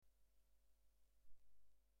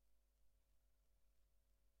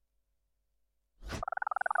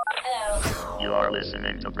You are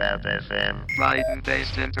listening to Rap FM.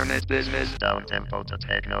 Brighton-based internet business. Down-tempo to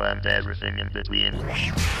techno and everything in between.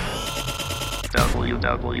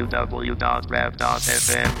 www.rap.fm.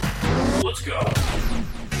 Let's go.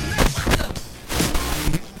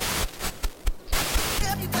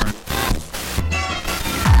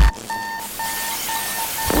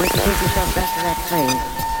 Once you take yourself back to that place,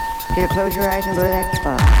 here, close your eyes and go to that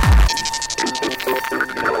spot.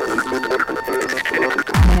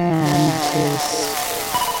 Mantis.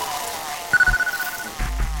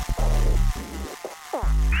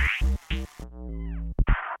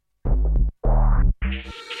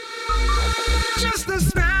 Just the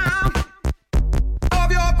sound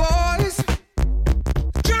of your voice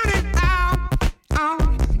turning out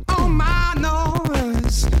on my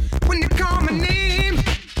nose when you call my name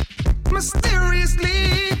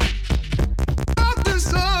mysteriously. Of the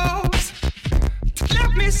souls,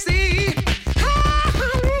 let me see how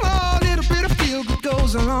a little bit of feel good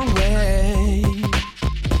goes a long way.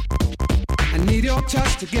 I need your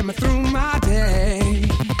touch to get me through my day.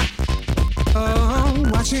 Oh,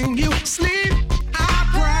 watching you sleep, I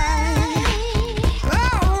pray.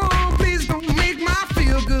 Oh, please don't make my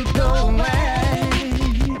feel good go away.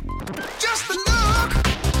 Just the look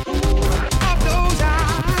of those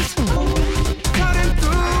eyes cutting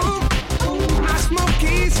through my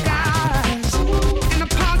smoky skies, and the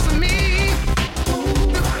parts of me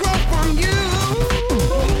that grow from you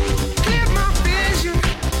clear my vision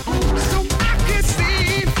so I can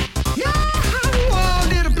see. Yeah, a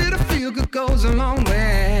little bit of feel good goes a long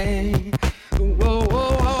way. Whoa,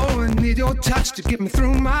 whoa, whoa, I need your touch to get me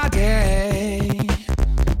through my day.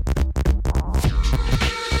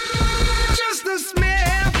 Just the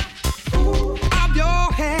smell of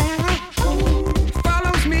your hair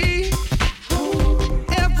follows me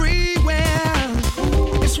everywhere.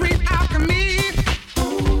 It's sweet alchemy,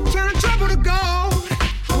 turning trouble to gold,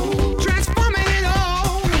 transforming it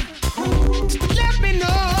all. Just let me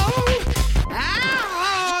know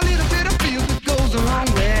how a little bit of feel that goes a long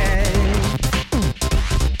way.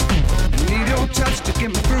 I need your touch to get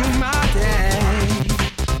me through my day.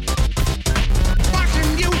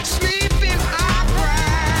 Watching you sleeping, I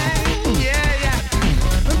pray. Yeah, yeah.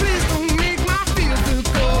 Please don't make my feel good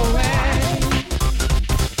go away.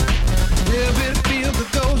 A little bit of feel that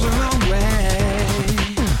goes a long way.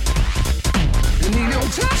 I need your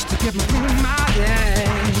touch to get me through my day.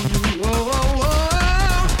 Whoa, whoa,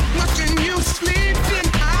 whoa. Watching you sleeping,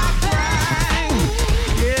 I pray.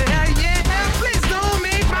 Yeah, yeah. Please don't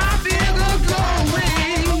make my feel good go away.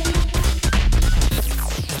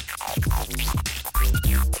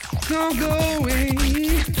 Don't go away.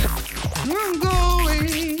 Don't go away.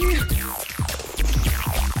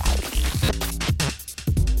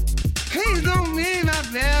 Please don't make my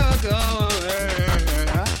feel go away.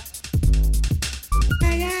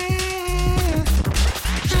 Yeah, yeah, yeah.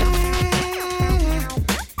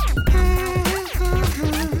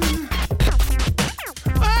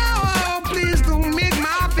 Oh, please don't make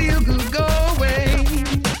my feel good go away.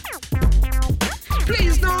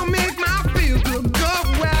 Please don't make my feel good go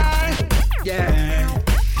away. Yeah.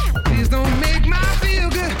 Please don't make my feel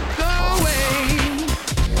good go away.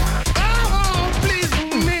 Oh, please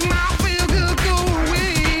don't make my feel good go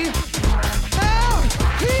away. Oh,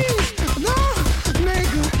 please don't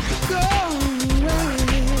make it go away.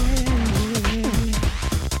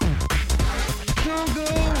 Don't go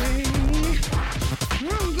away.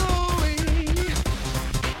 Don't go away.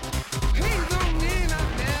 Please don't make my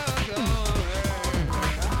feel go away.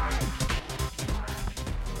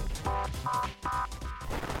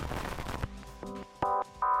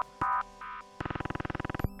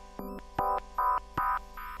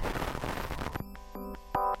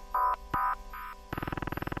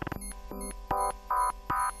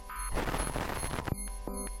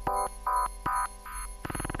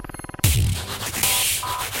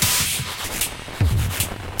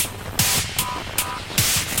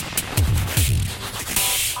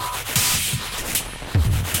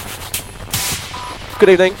 Good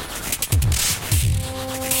evening.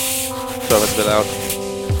 Sorry, that's a bit loud.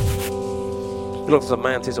 You look for some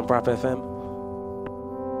Mantis on Brap FM.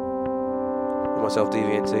 And myself,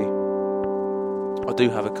 DVNT. I do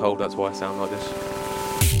have a cold, that's why I sound like this.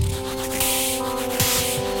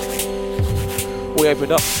 We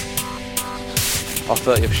opened up our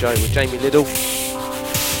 30th show with Jamie Liddell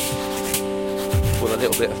with a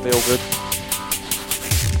little bit of feel good.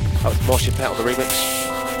 That was Mosh Pet on the remix.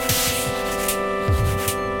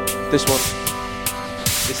 This one,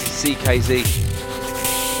 this is CKZ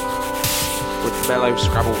with Mellow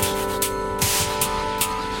Scrabbles.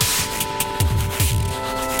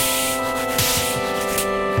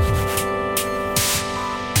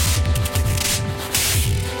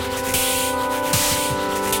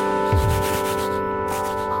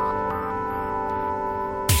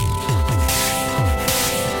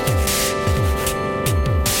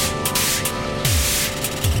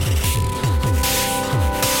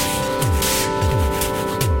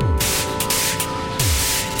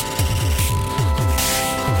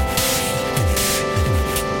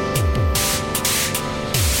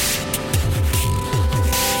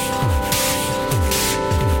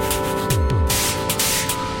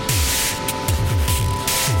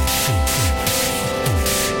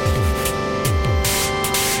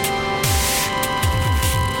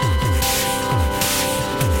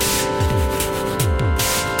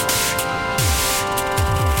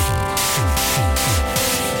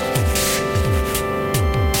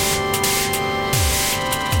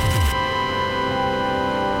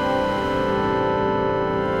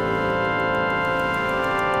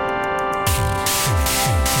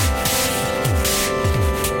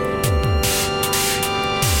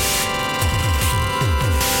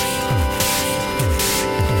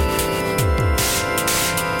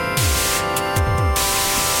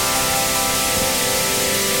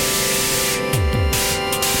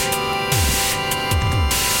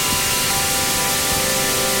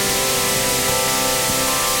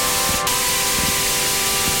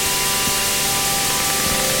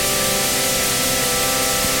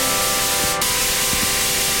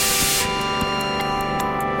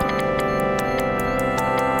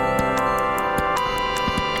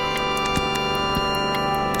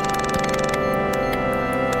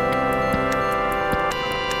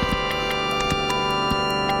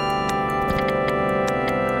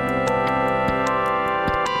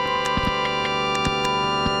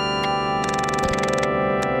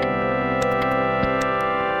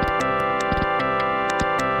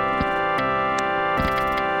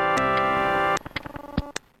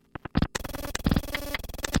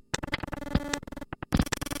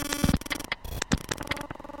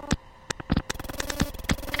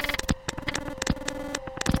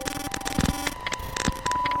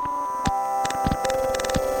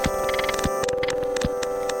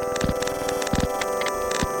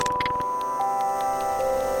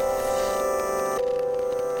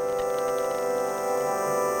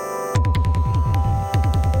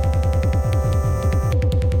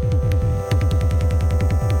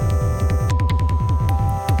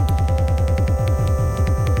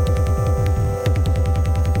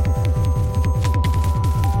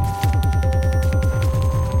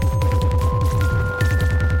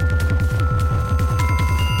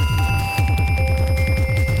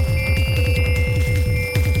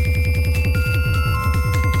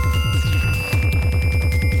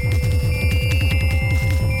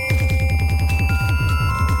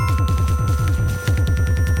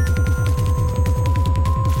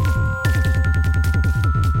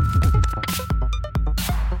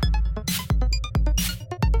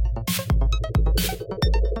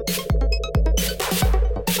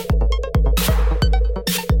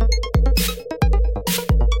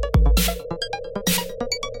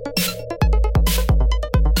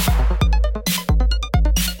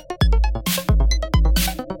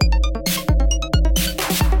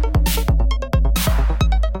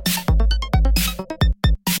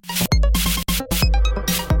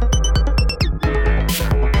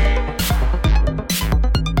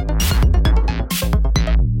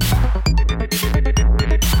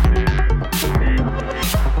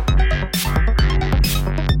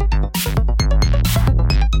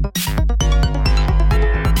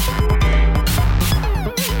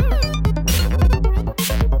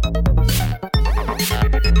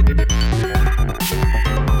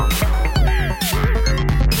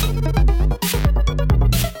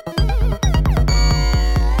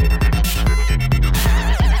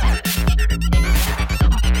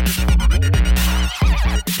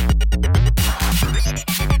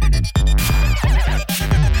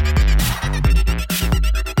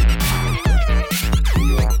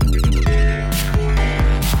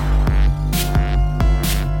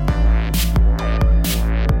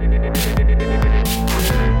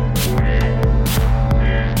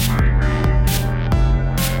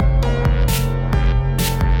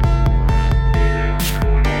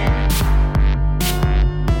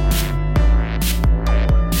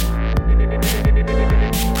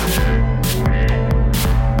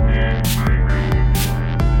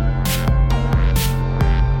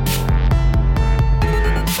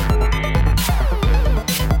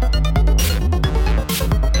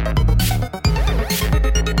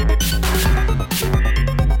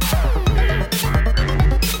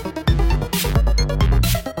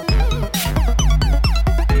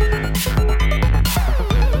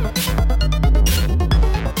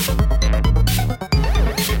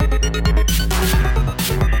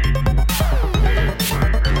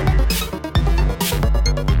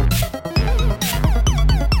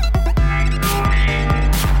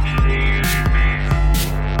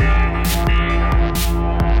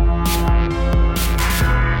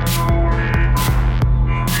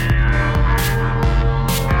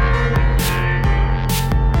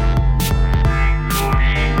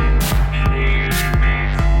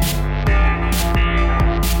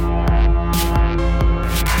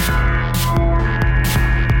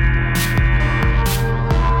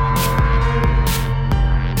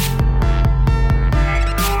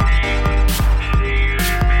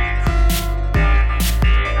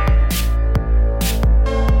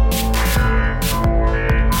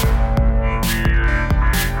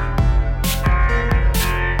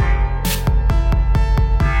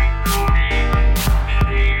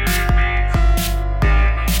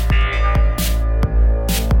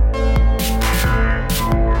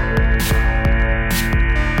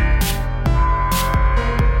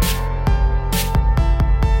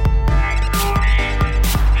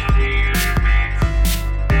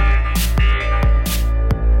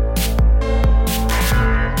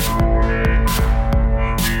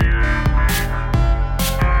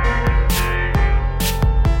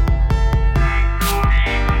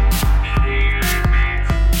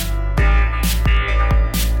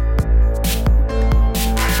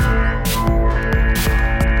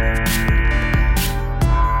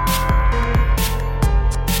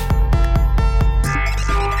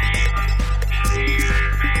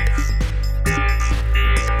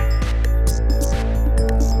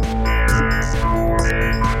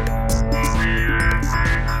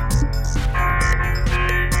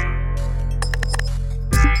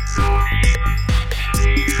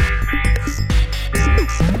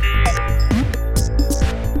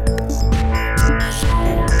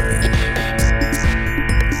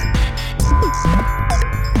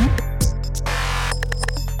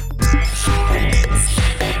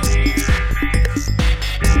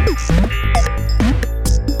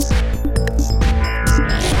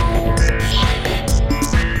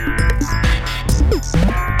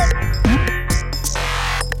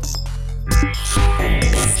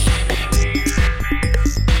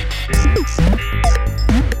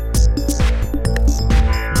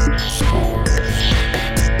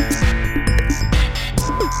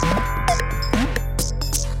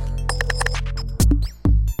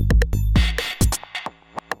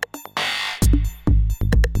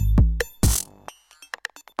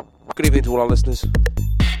 Good evening to all our listeners.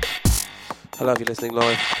 Hello if you're listening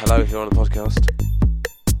live. Hello if you're on the podcast.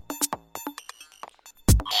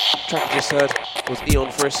 The track you just heard was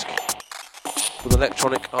Eon Frisk with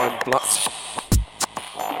Electronic I'm Blut.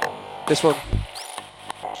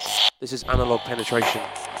 This is Analog Penetration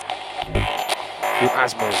with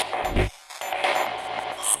Asmo.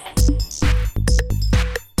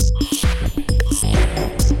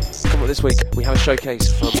 Come on, this week we have a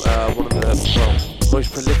showcase from one of the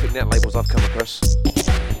most prolific net labels I've come across.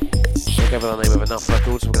 They'll give the name of Enough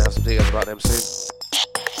Records. We're going to have some details about them soon.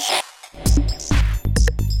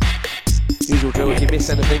 Usual drill, if you miss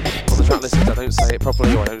anything on the track listings, I don't say it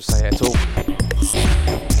properly or I don't say it at all, you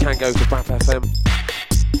can go to BRAP FM,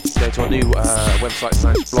 go to our new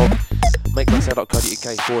website / blog,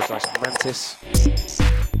 makemyself.co.uk/Mantis,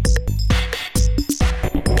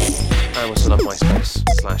 and we're still on MySpace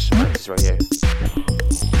 /Mantis Radio.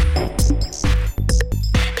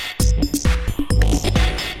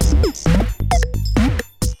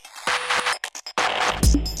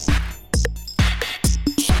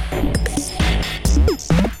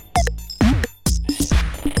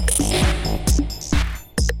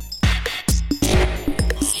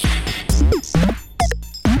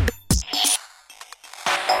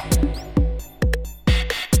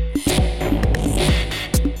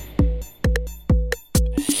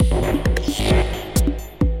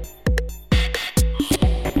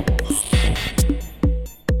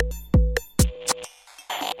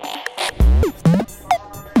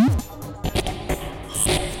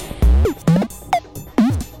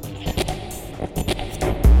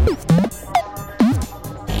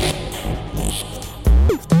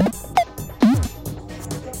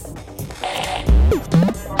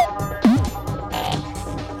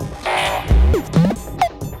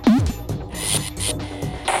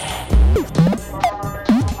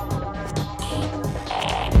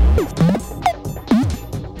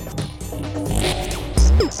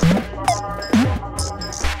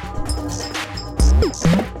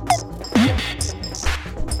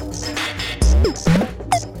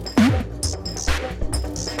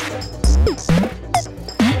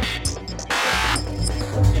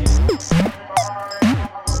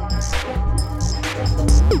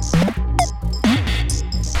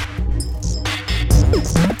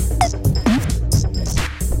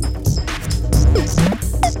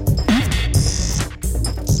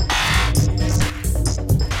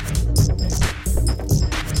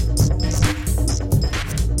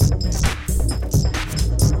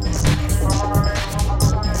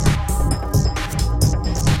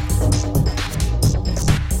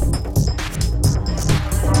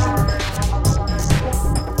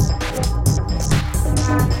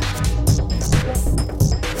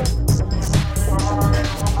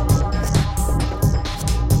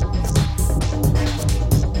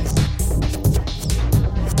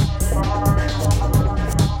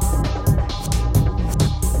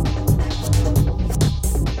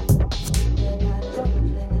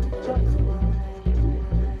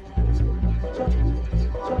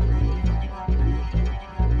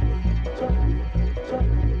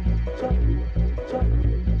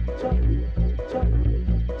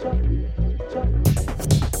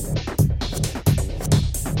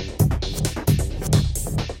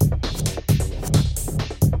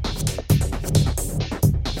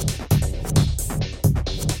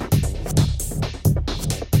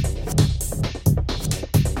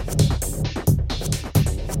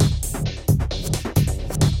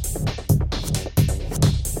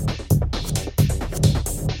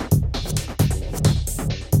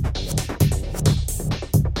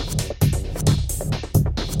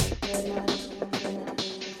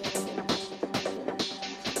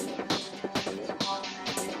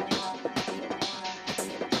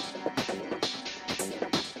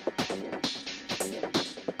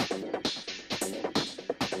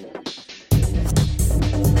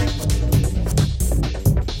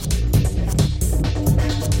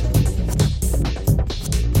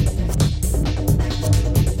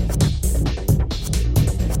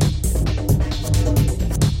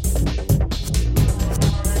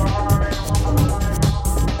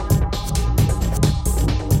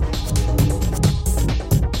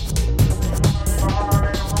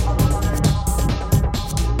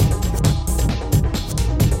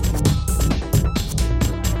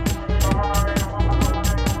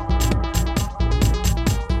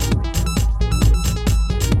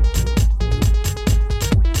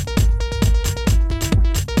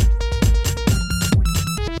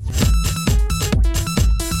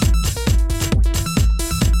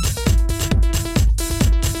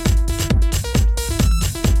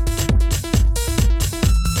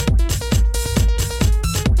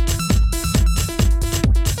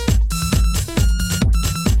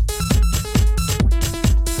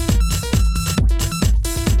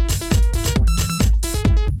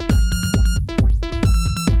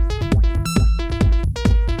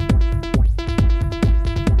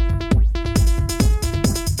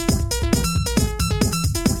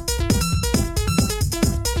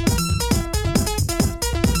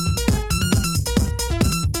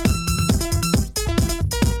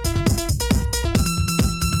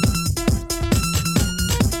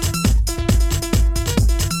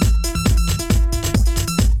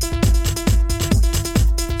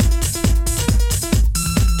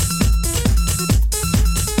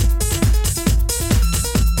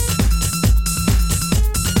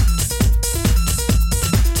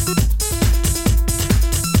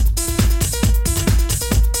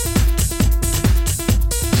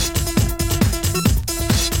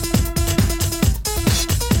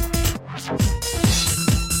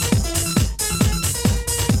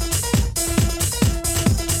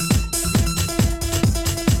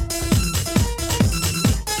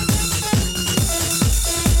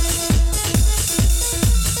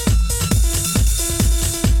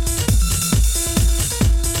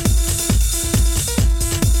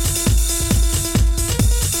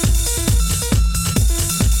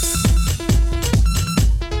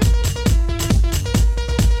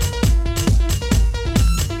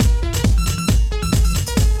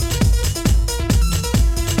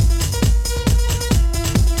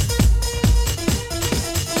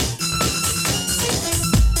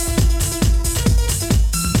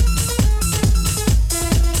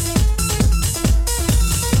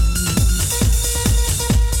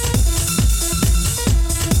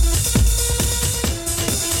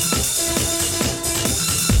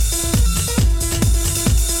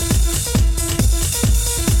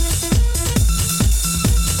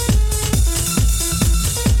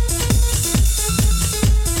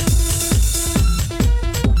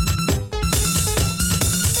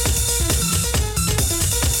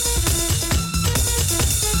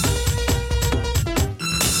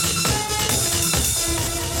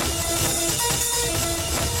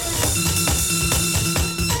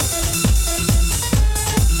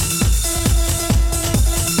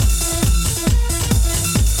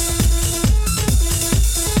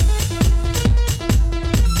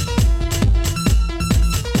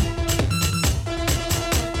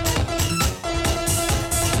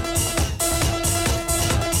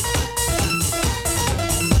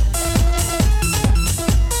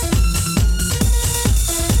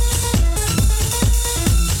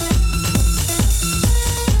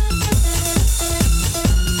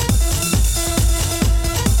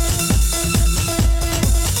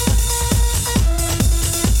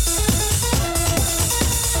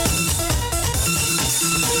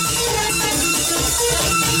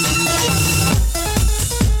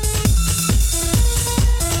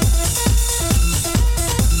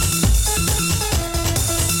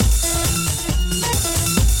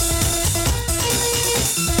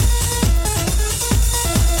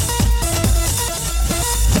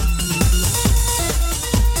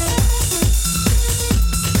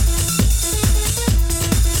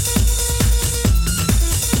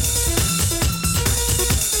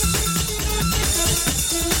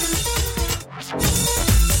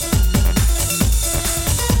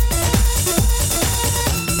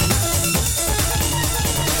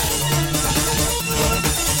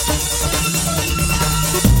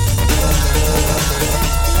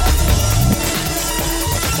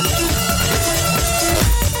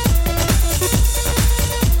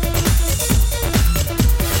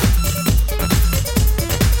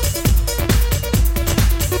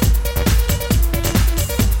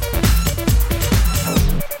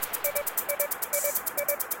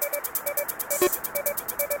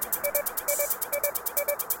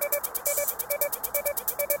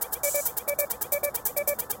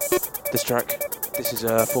 this track. This is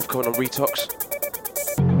forthcoming on Retox.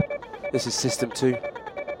 This is System 2.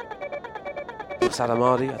 Or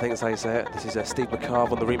Salamadi, I think that's how you say it. This is Steve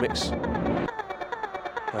McCarve on the remix.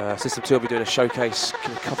 System 2 will be doing a showcase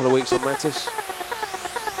in a couple of weeks on Mantis.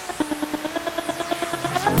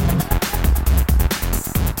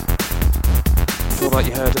 Before that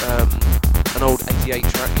you heard an old 88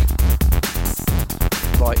 track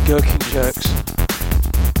by Gherkin Jerks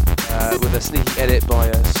with a sneaky edit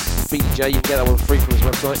by Speedy J. You can get that one free from his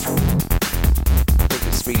website. I think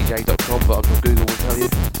it's speedyj.com, but I'm sure Google will tell you.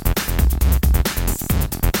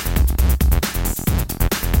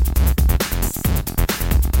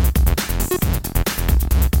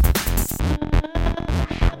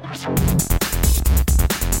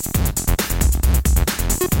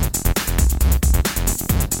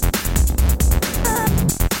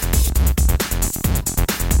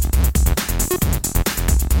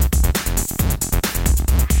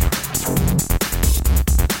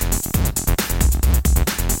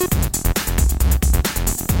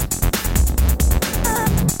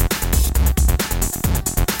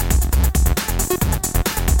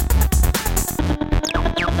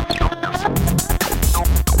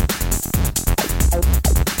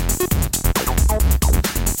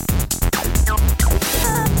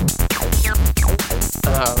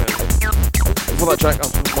 That track, I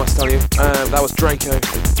must tell you, that was Draco with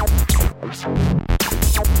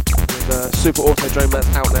Super Auto Drone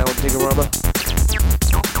that's out now on Digorama.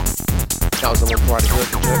 That was the one prior to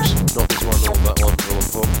Gherkin Jerks, not this one or that one, the one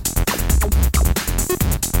before.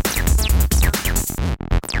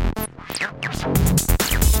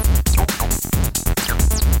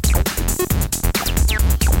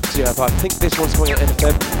 So yeah, but I think this one's coming at end of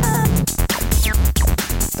Feb.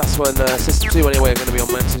 That's when System 2 anyway are going to be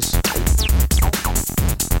on Mantis.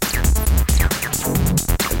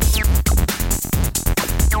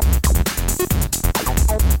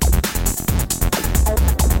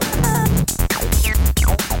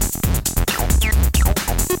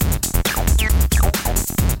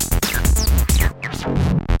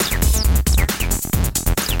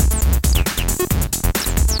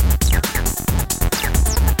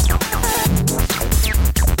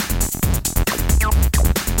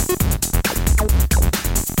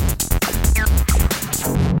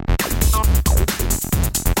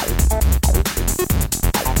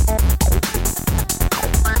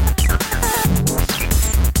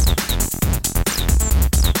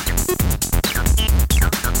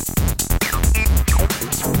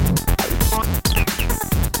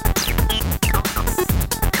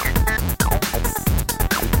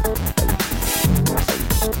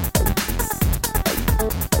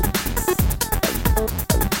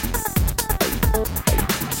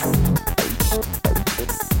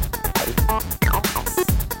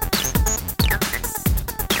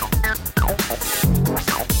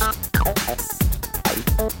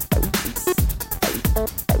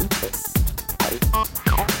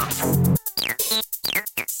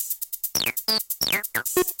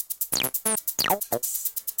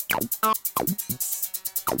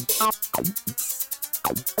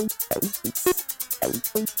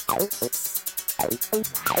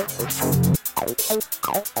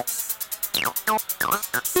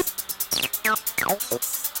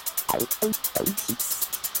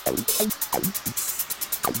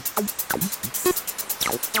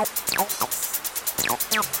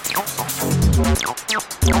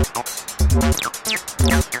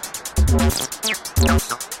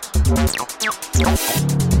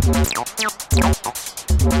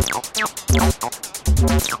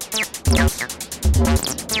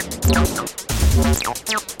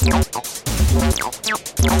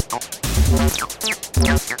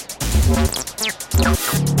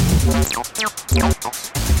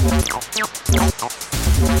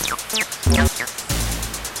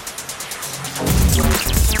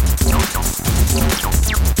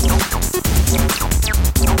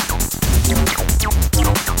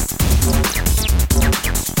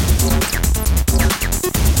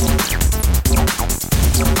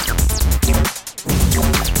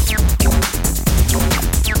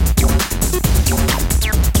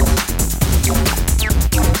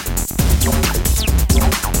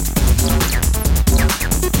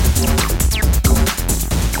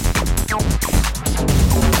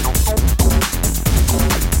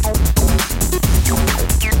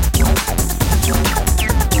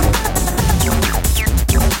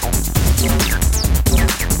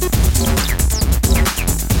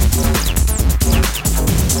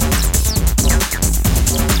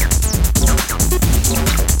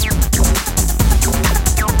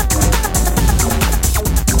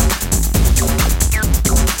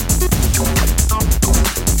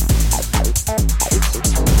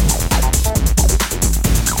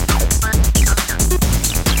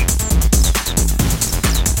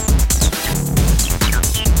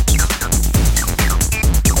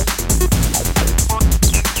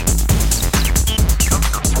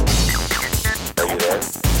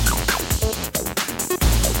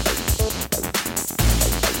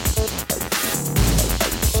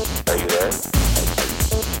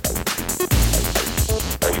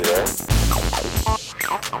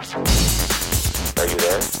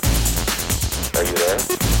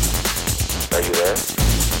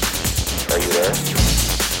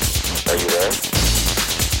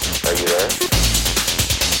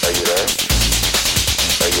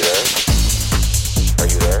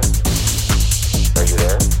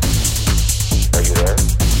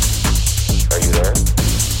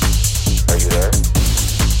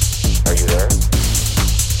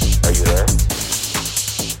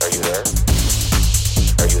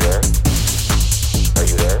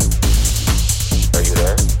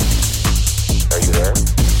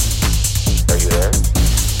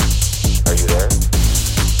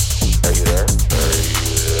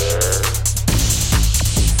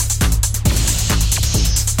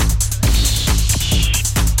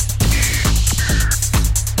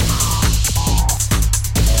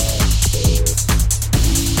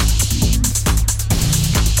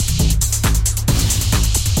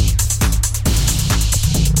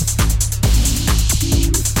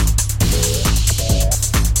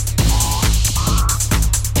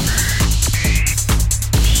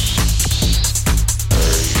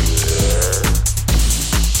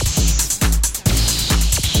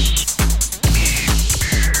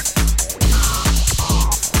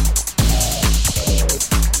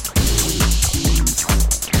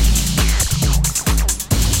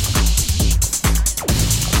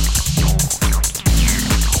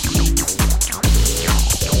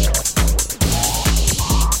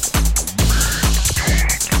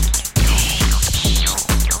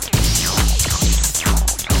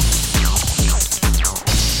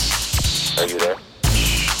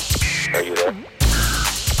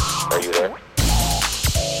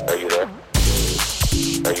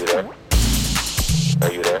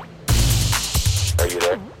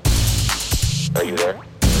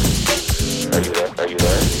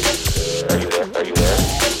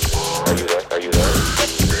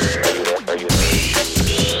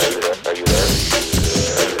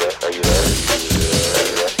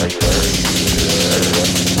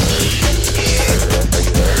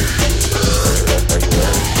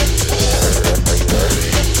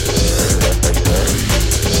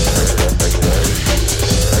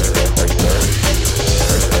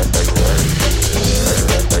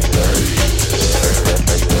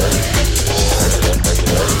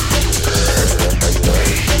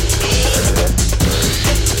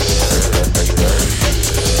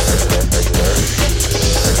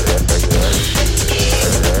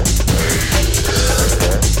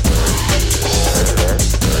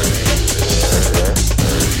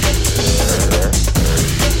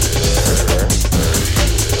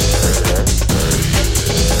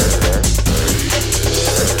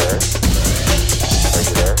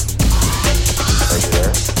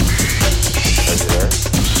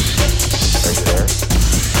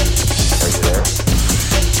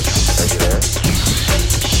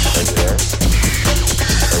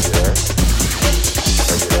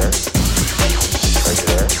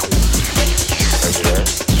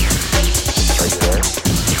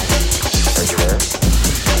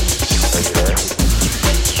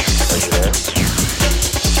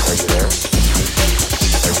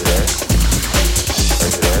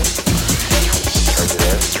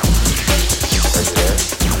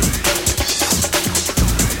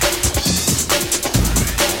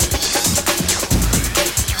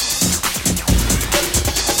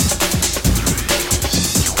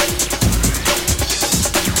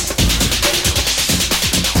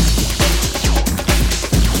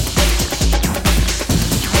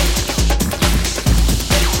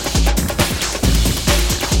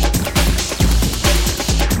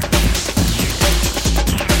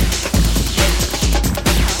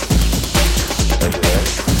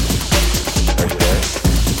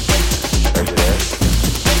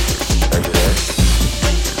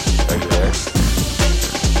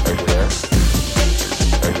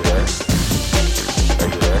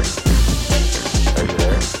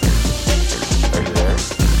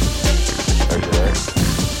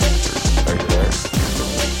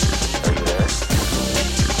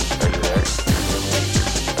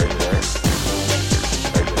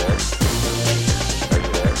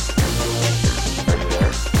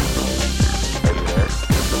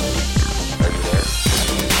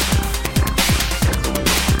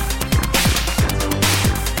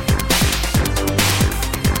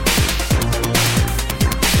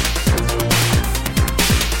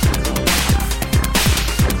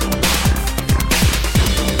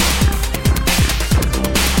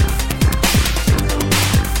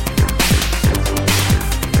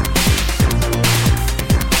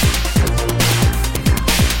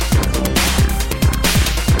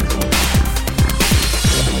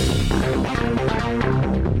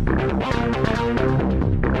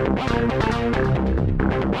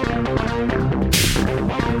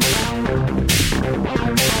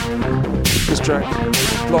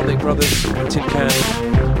 Blotnick Brothers, Tin Can.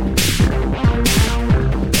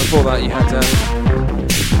 Before that you had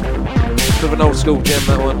sort of an old school gem,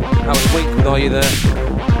 that one. That was Wink with Are You There?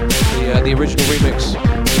 The original remix.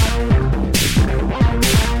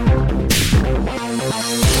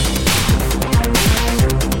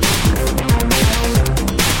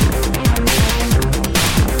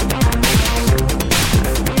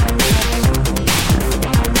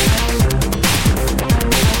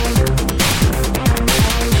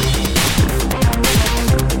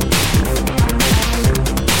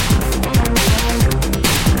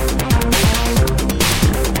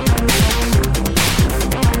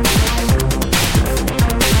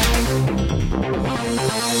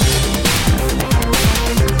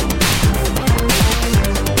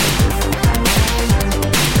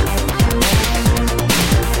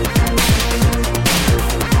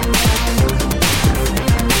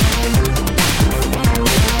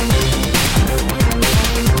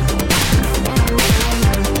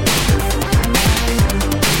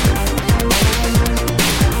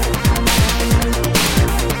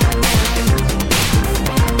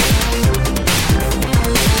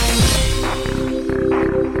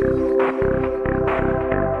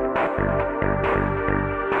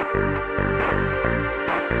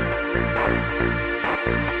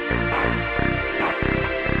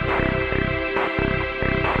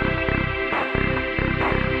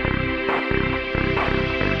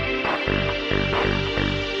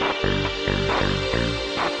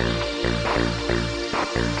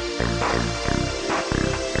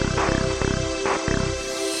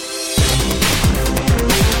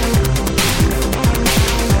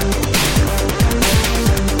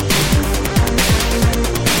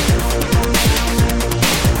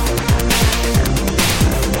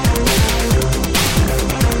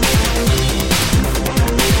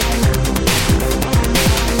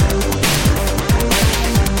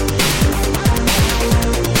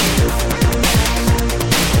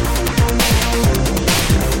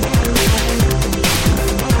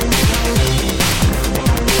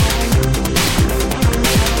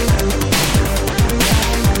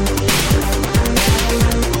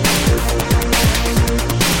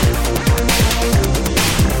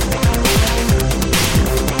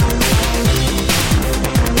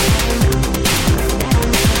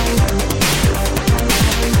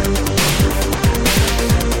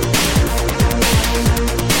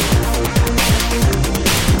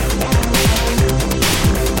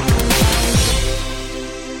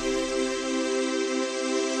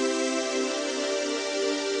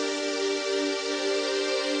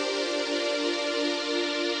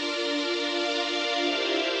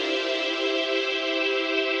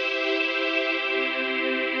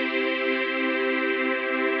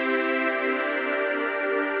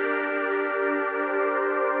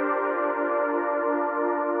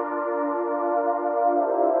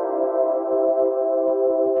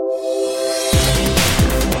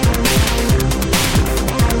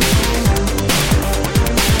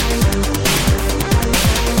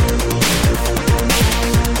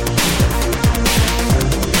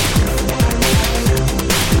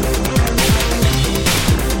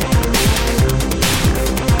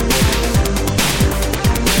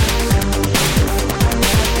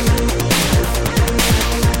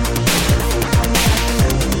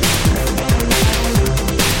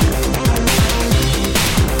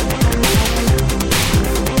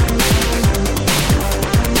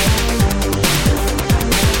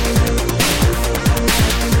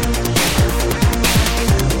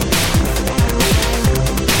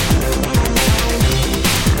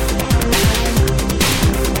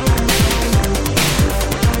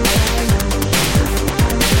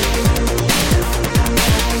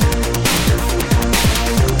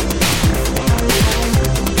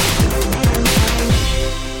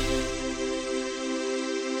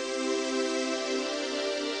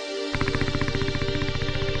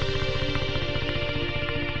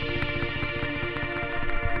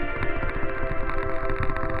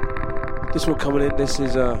 This one coming in, this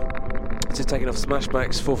is taken off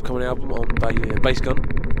Smashback's forthcoming album on Bass Gun.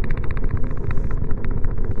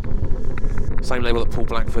 Same label that Paul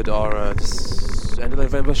Blackford, our end of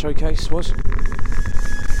November showcase was.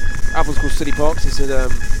 Album's called City Parks. It's a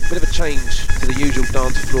bit of a change to the usual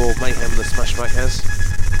dance floor mayhem that Smashback has.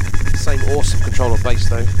 Same awesome control on bass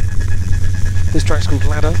though. This track's called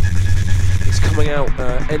Ladder. It's coming out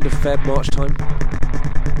end of Feb, March time.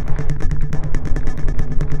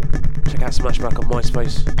 Check out Smashback on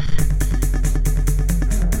MySpace.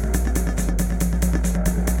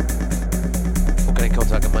 Or get in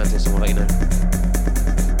contact with Mantis and we'll let you know.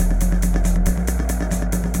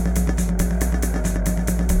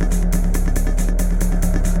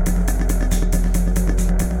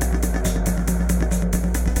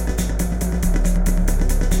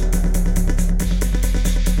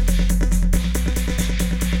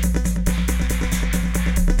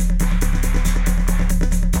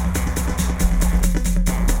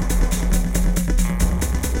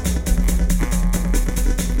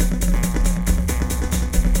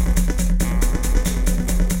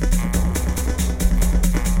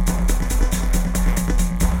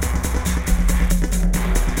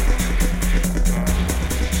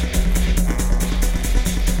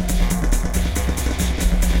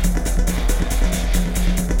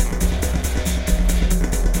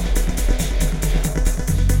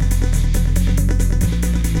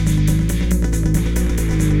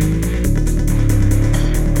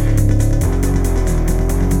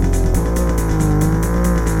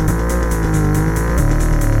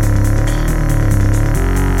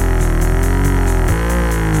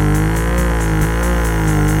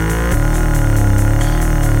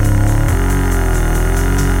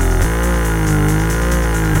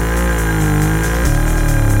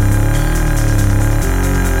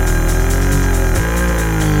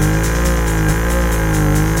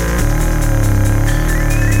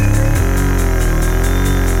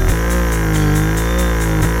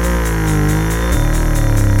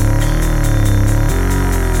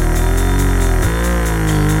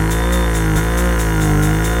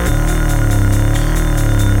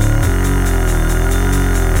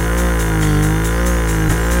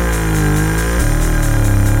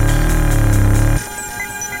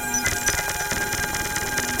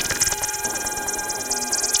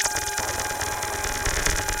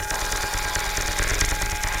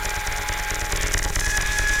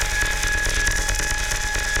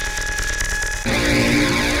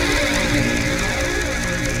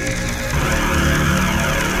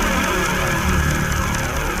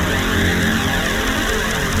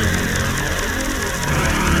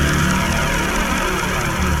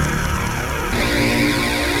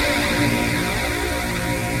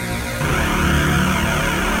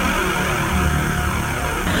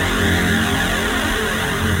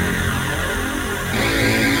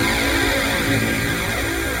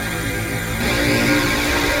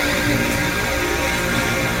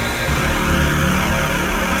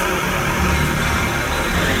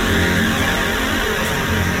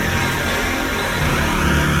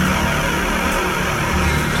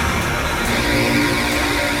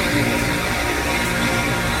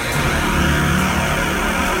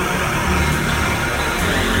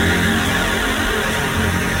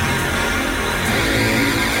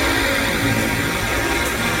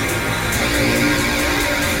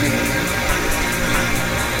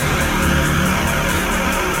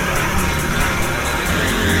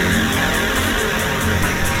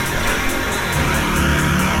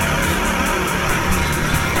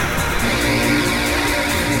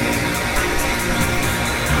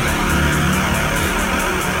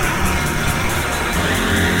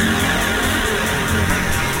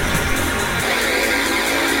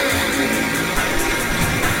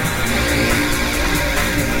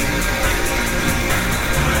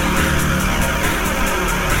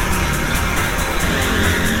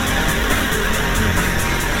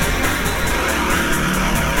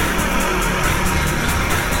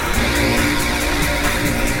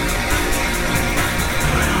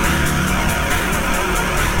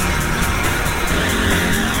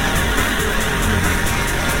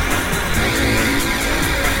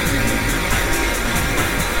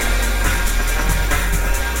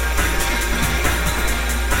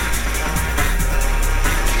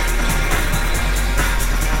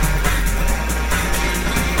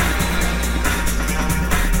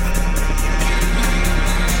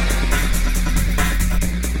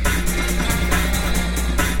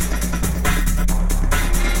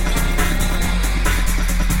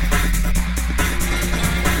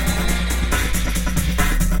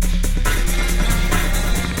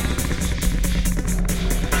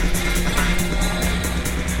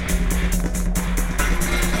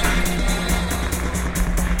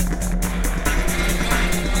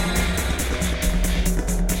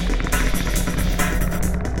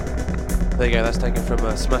 There you go, that's taken from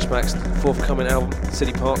Smashback's forthcoming album,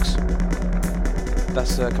 City Parks.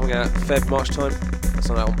 That's coming out March time. That's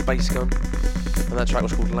on out on Bass Gun. And that track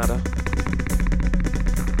was called Ladder.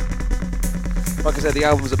 Like I said, the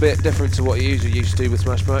album's a bit different to what you usually used to with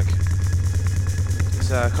Smashback. It's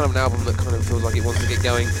kind of an album that kind of feels like it wants to get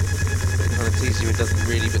going. It kind of teases you, it doesn't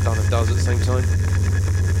really, but kind of does at the same time.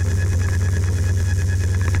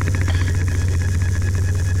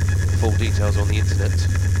 Full details on the internet.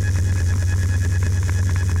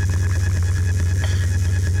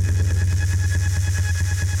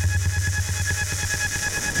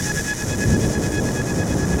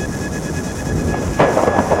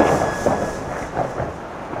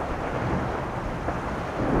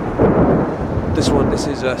 This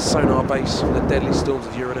is a Sonar Bass for the Deadly Storms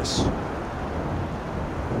of Uranus.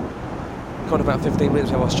 Got about 15 minutes,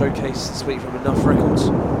 we have our showcase this week from Enough Records.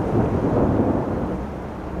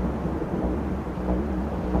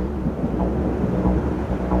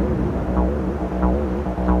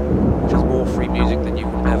 Which is more free music than you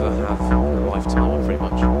can ever have in a lifetime, pretty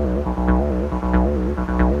much.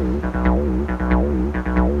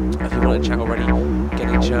 If you want to chat already, get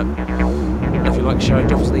in chat. If you like the show,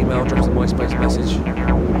 drop us an email, drop us a MySpace message.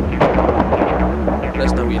 Let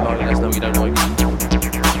us know what you like, let us know what you don't like.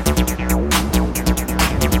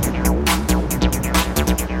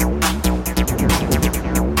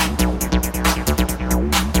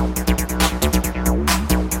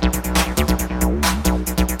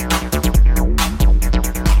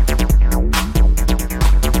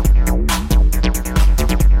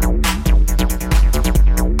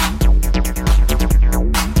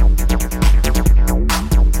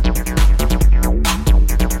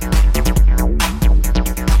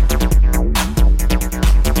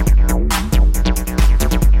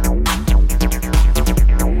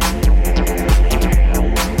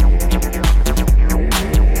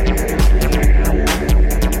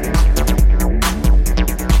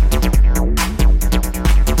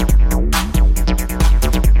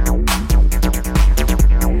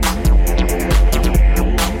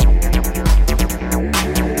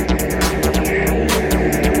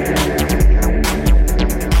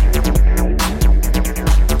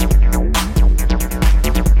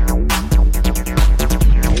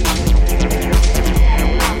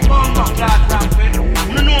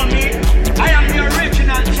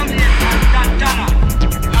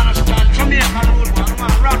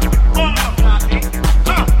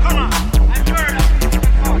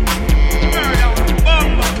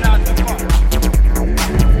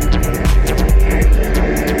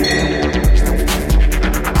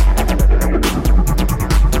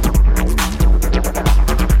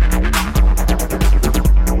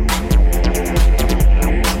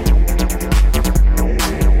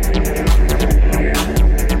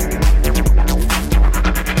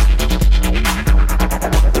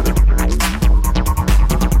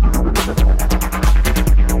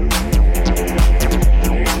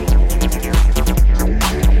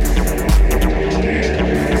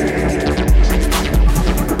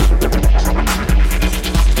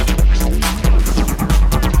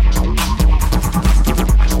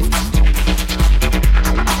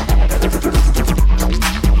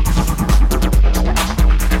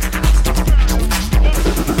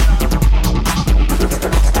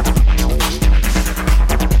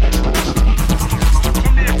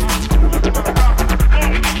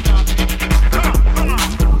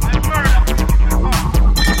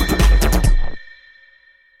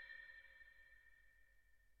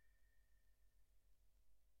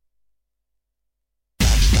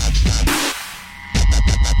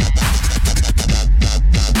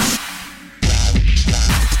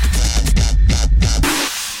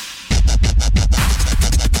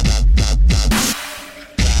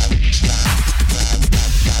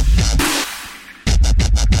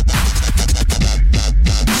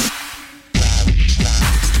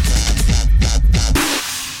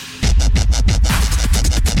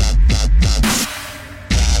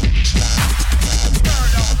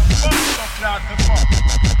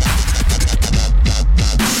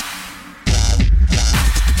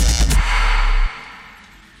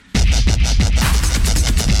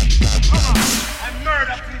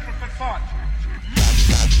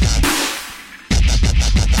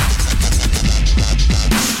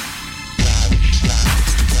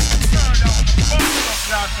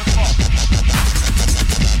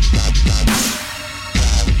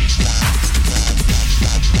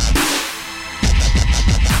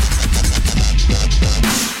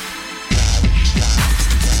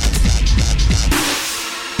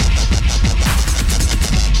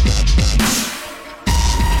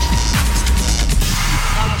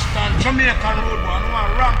 Jamaican road one, who are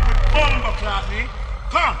ramp with bumbo class, me.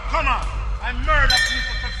 Come on. I murder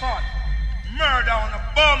people for fun. Murder on a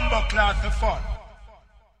bumbo class for fun.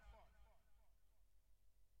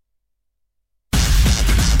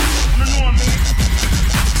 You know me?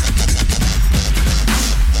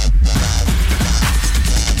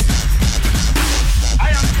 I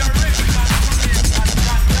am the original Jamaican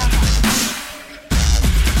bandana.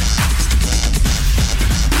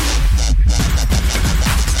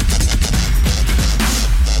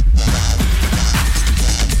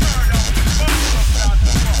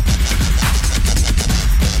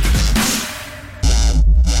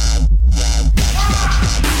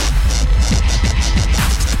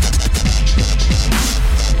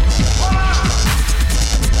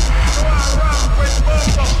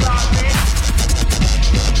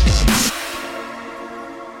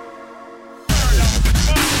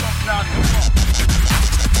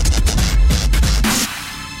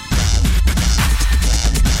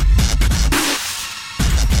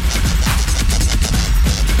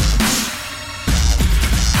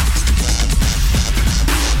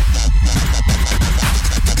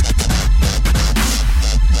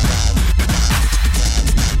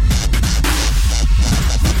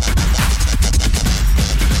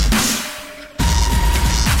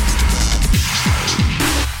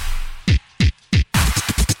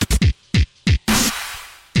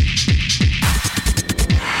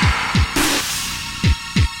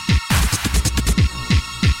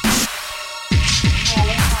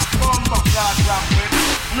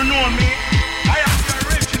 You know me? I am the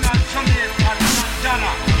original Jamaican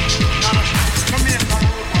bandana. Jamaican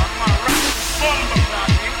road one, man, rap bumbo class,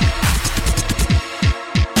 me.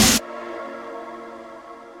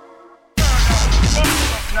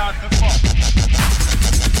 Bumbo class the fuck.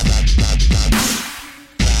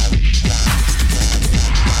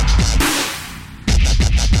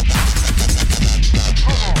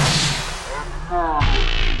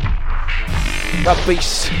 That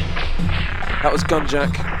beast. That was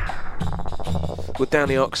Gunjack with Down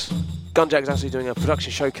the Ox. Gunjack's actually doing a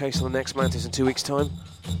production showcase on the next Mantis in 2 weeks' time.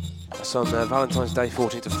 That's on Valentine's Day,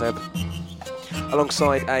 14th of Feb.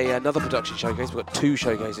 Alongside another production showcase. We've got 2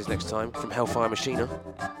 showcases next time from Hellfire Machina,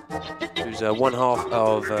 who's one half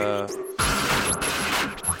of the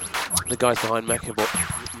guys behind Mecha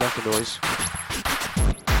Noise.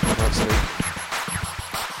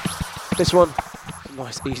 This one,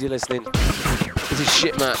 nice, easy listening. This is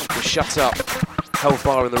Shit Man with Shut Up,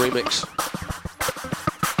 Hellfire in the remix.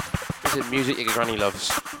 This is music your granny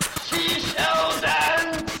loves. She shall dance.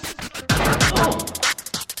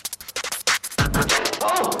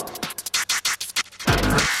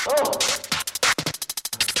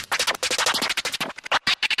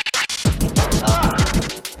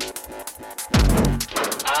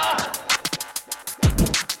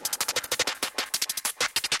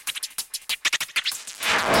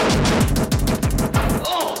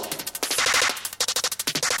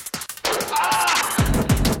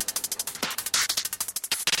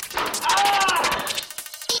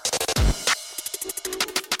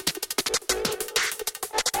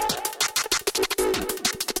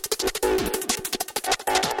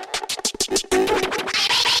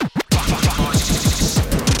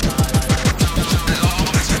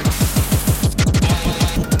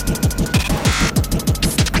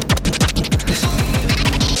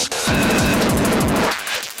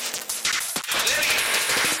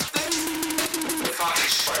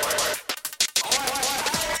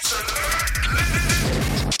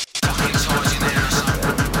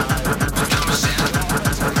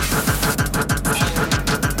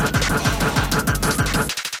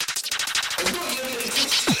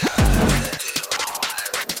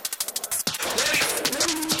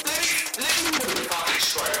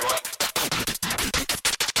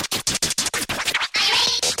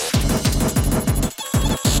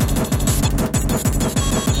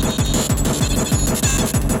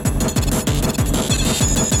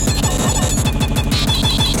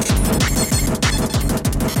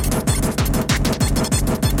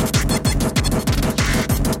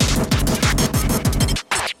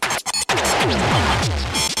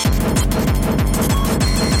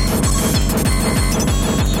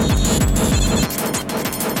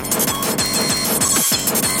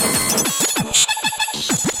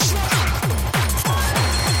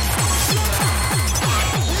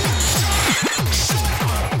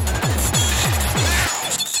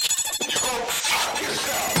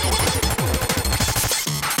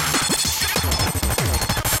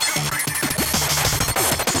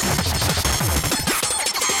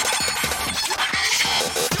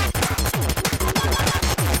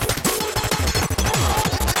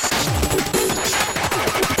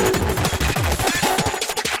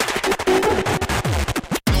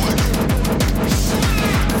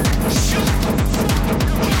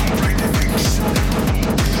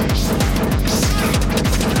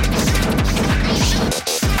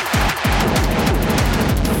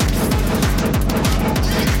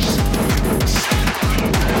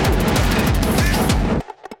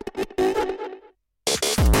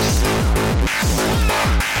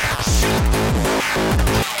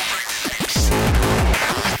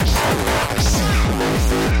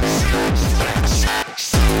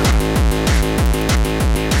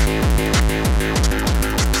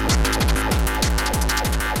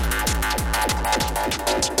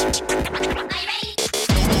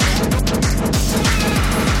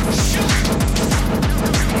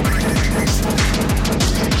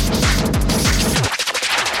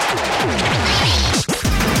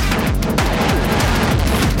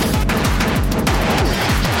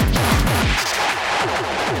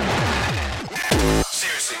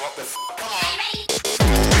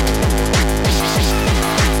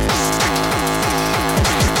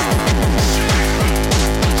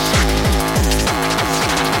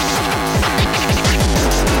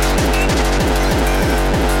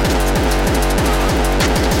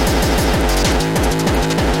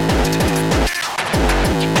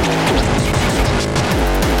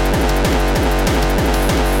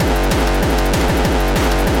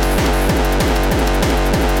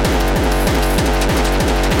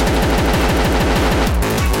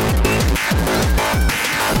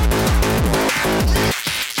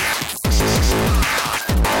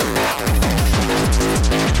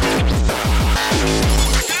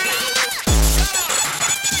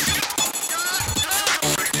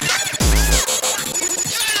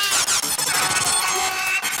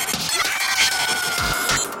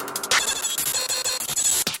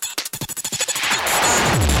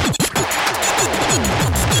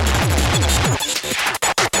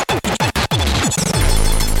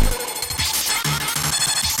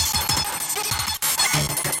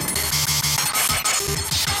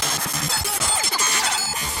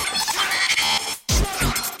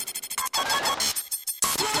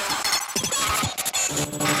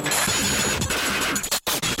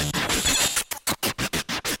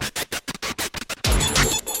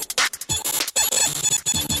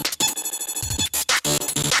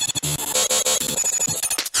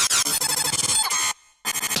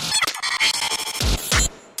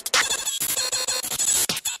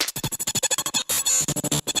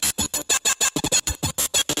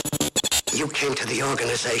 the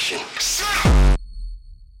organization.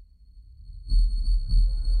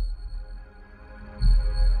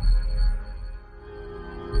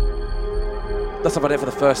 That's about it for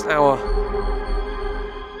the first hour.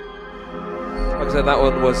 Like I said, that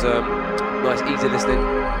one was nice, easy listening.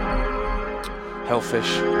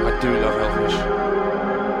 Hellfish, I do love Hellfish.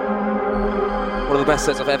 One of the best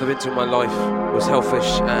sets I've ever been to in my life was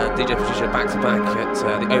Hellfish and DJ Patricia back to back at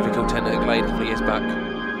the Overkill tent at Glade a couple of years back.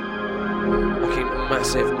 Fucking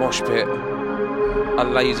massive mosh pit. A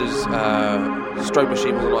lasers strobe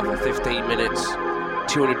machine was on like for 15 minutes,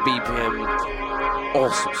 200 BPM,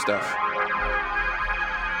 awesome stuff.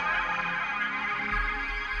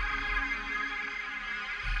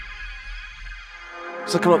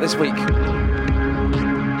 So come up this week,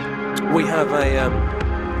 we have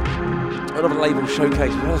another label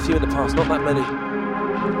showcase. We've had a few in the past, not that many.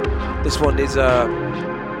 This one is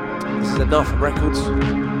Enough Records.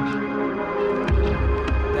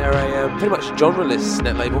 They're a pretty much genreless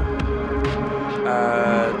net label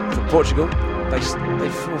from Portugal. They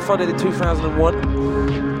were funded in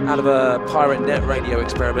 2001 out of a pirate net radio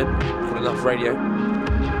experiment called Enough Radio,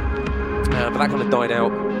 but that kind of died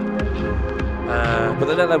out. But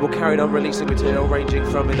the net label carried on releasing material ranging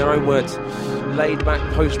from, in their own words, laid-back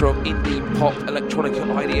post-rock, indie, pop, electronica,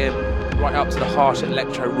 IDM, right up to the harsh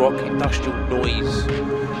electro-rock, industrial noise,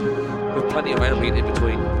 with plenty of ambient in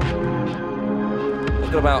between.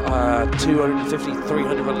 They've got about 250,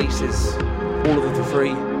 300 releases, all of them for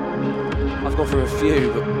free. I've gone through a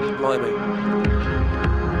few, but blimey.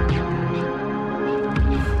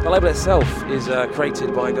 The label itself is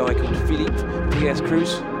created by a guy called Philippe P.S.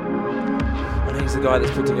 Cruz. He's the guy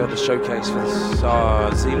that's put together the showcase for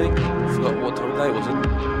this evening. I forgot what time of day it was.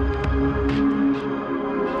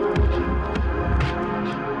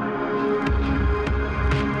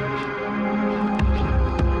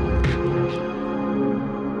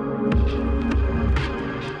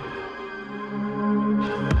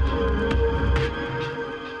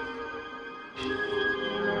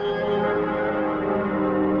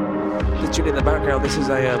 The tune in the background, this is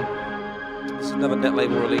another net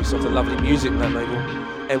label release of the lovely music net label,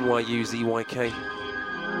 NYUZYK.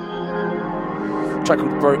 Track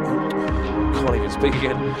called can't even speak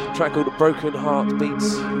again. Track called Broken Heart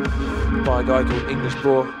Beats by a guy called English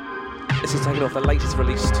Boar. This is taken off the latest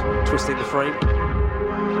released Twisting the Frame,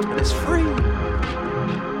 and it's free.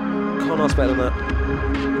 Can't ask better than that.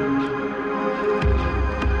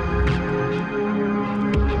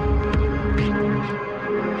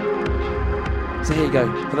 So here you go.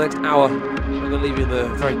 For the next hour, I'm going to leave you in the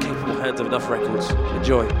very capable hands of Enough Records.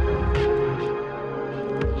 Enjoy.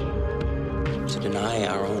 To deny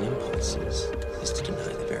our own impulses is to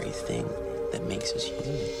deny the very thing that makes us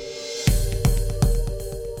human.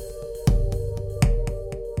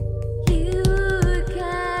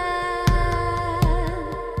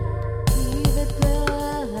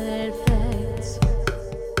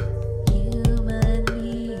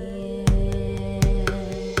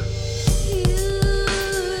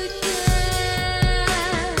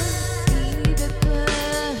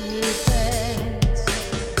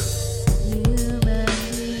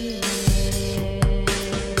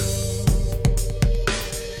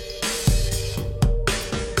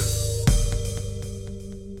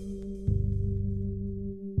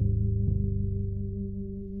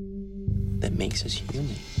 That makes us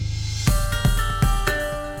human.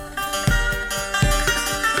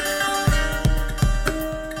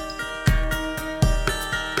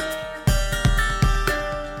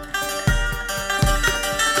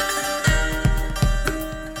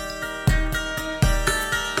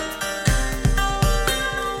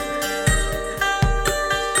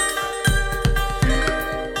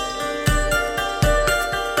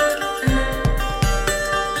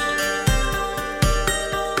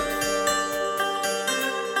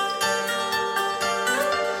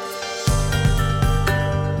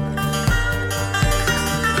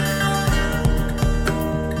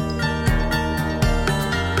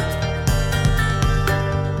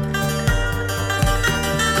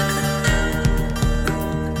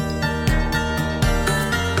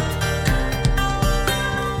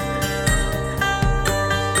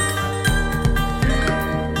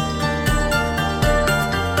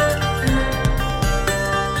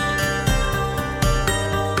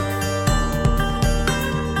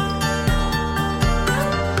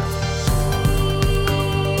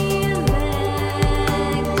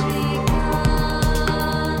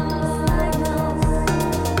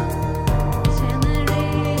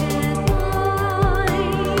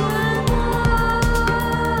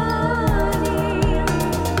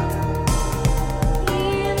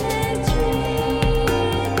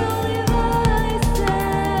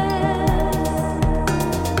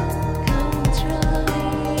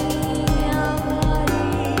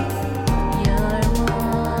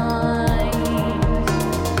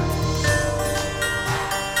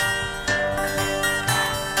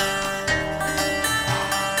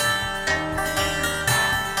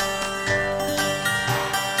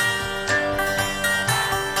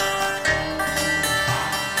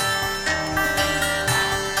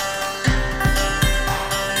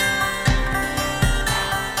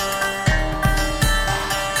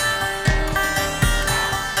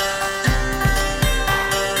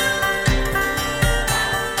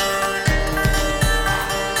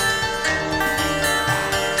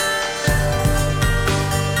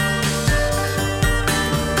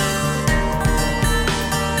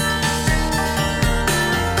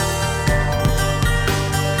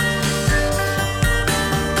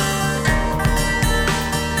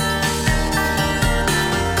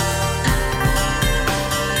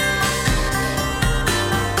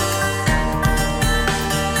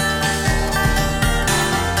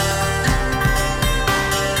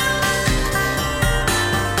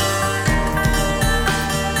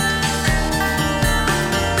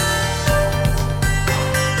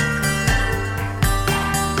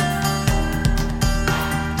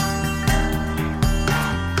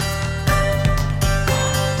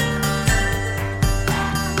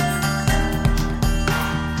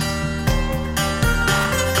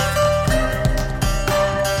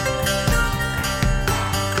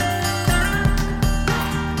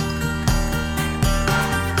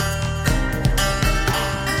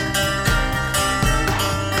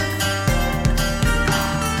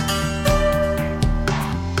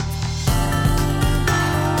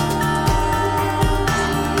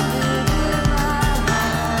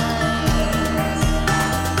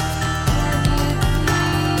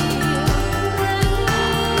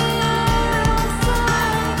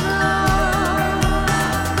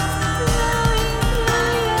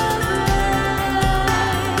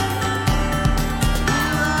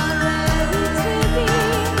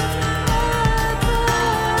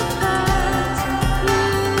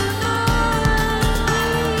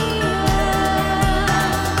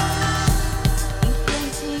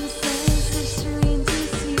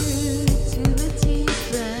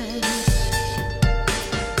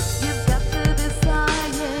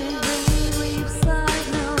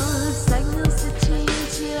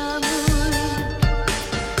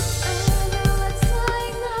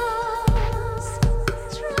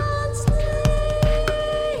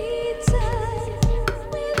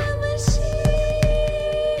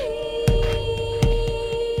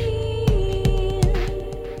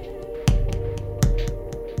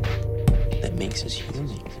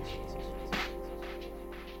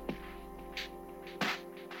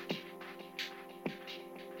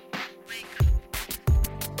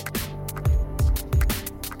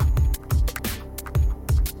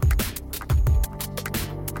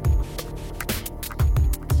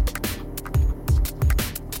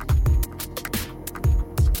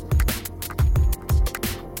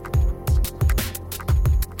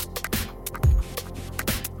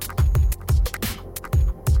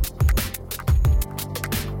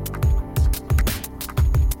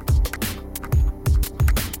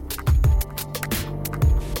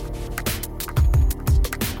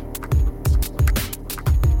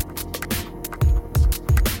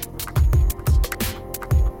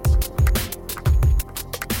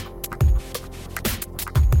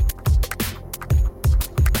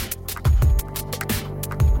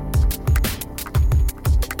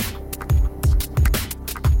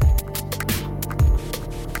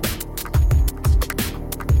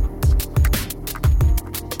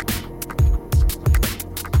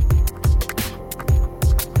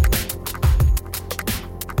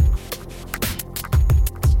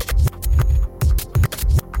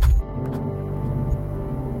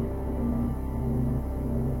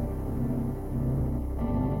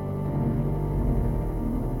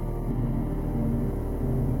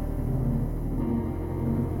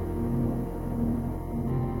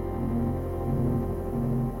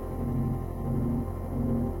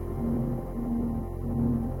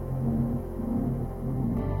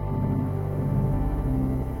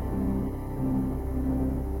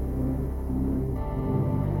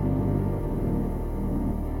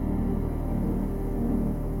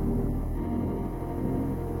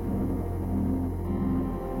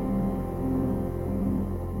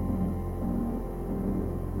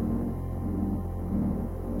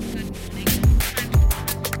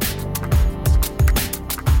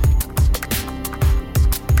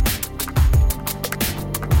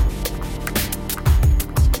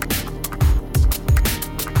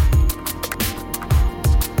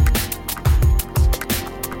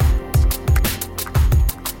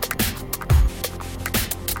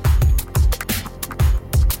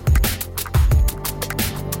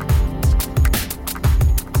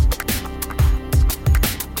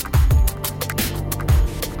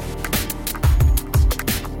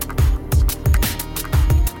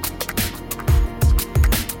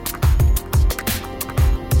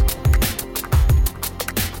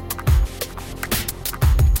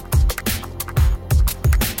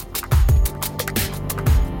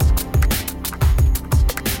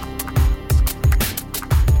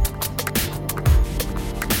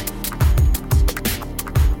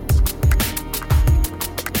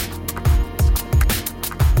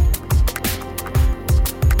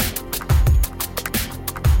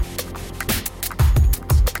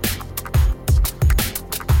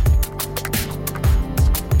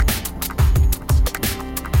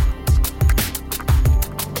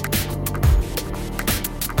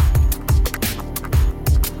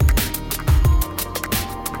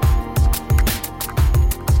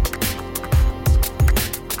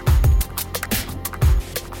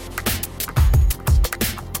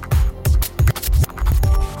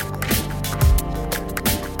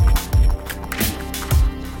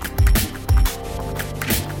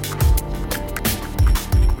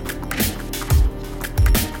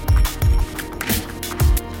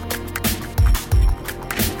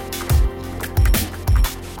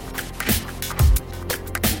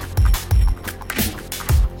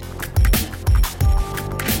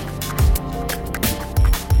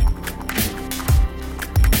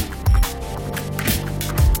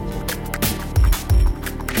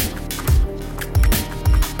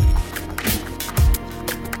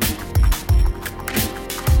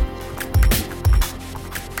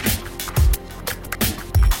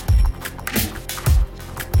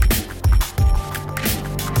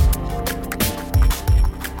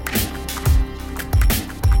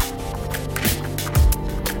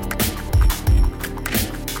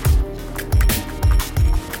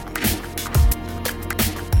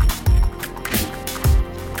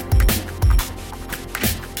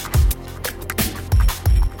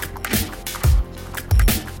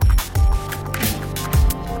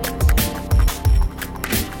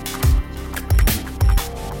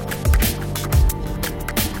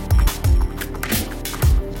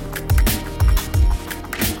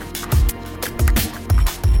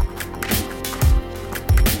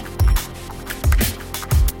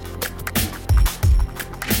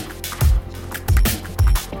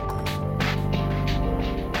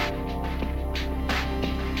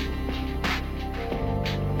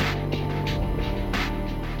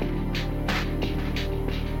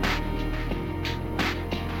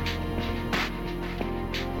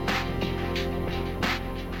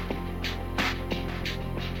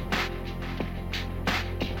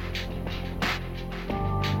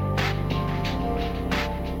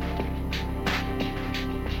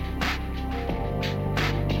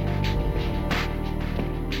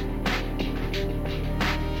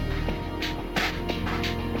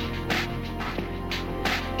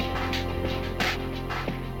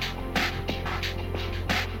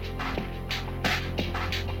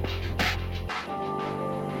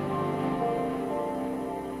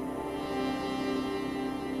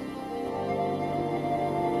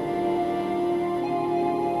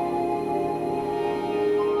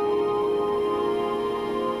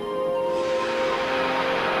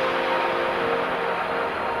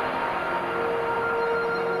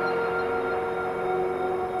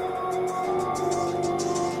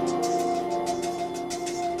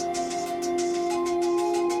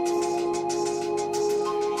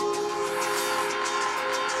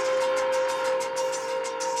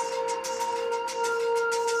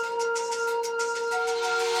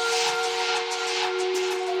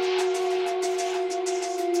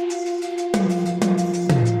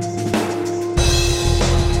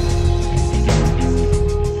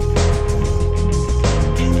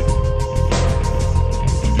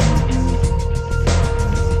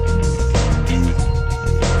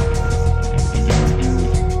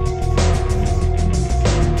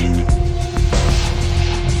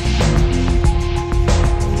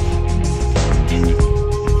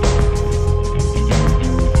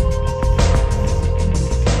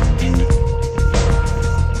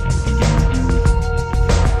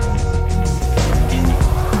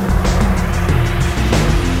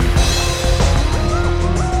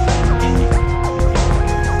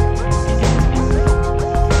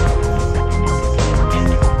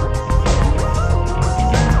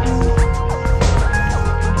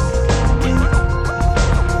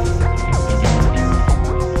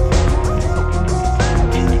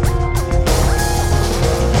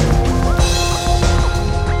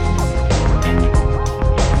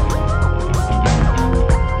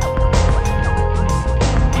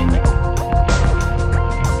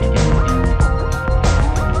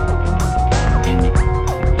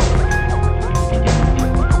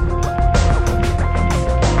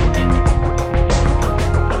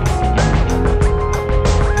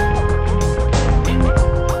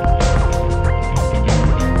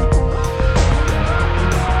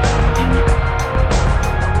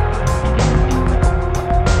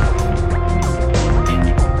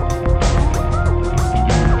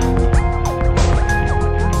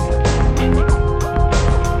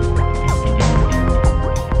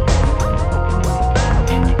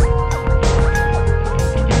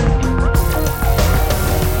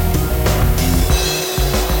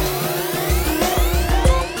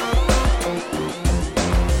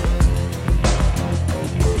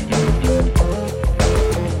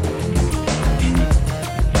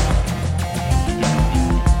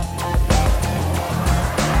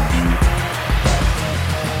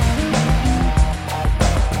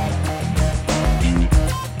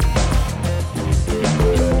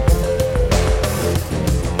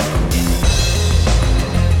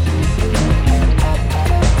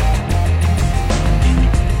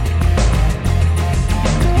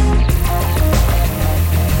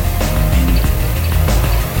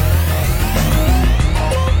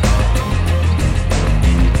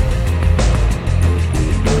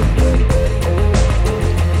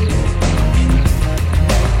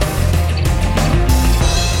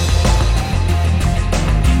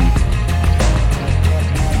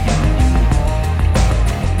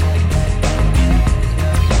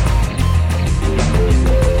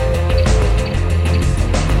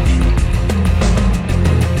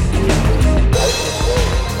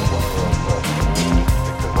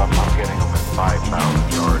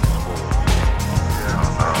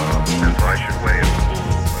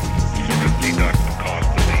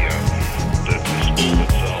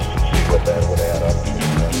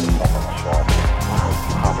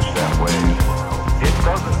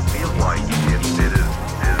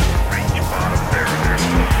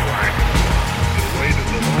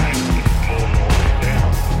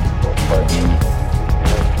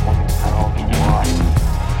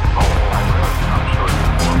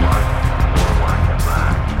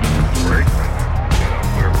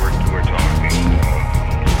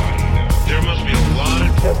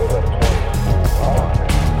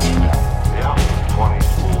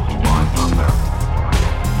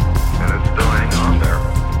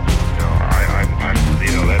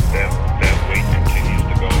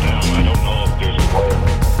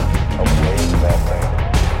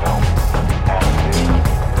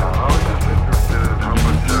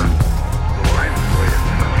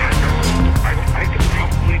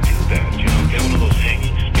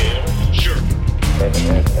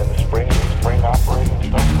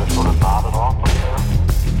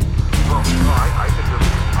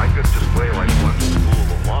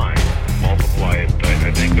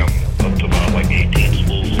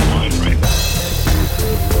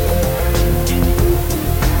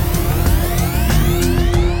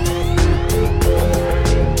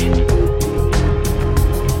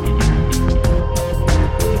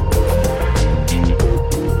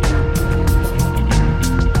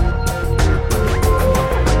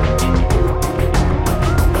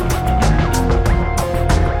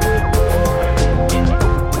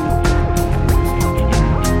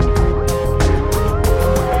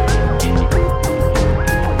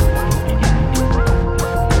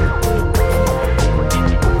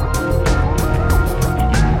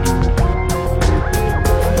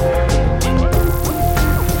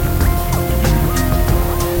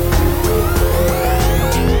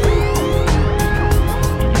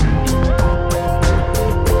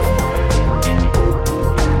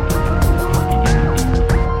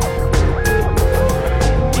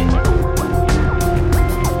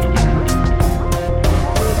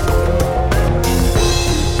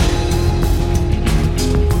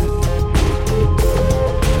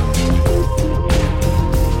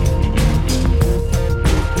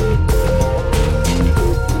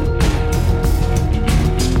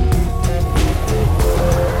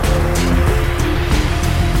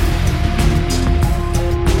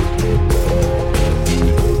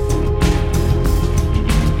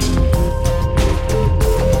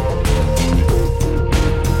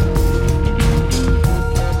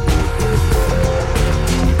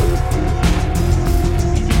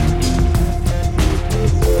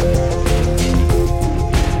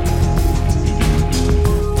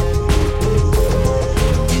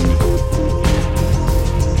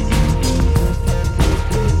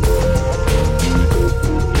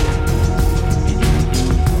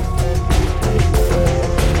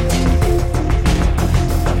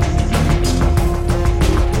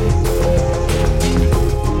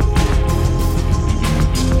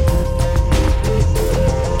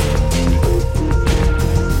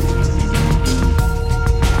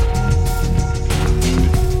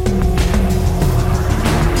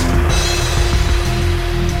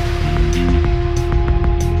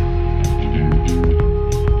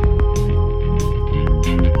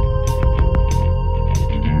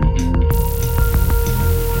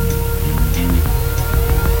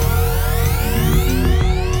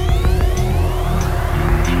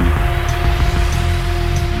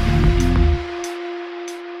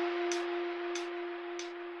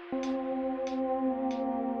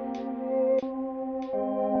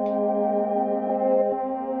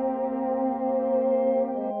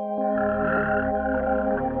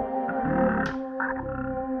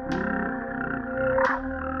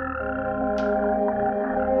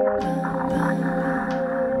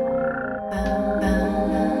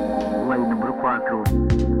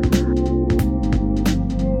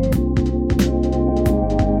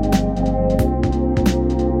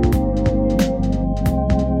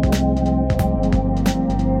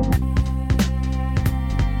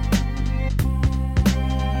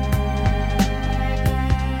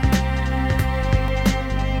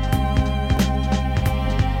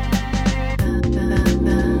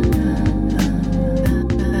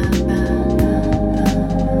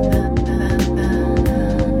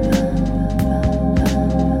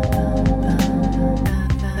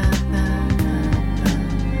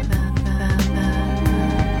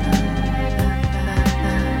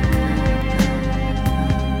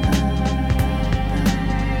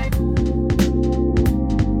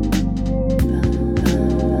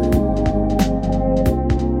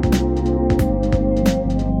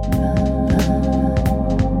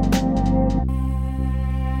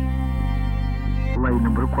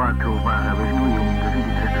 número 4/2001 de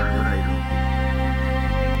 23 de fevereiro.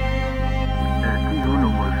 Artigo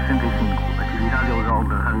número 65. Atividade ilegal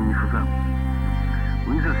da radiodifusão.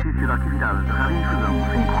 O exercício da atividade de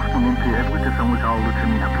radiodifusão sem correspondente habilitação legal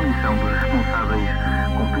determina a punição dos responsáveis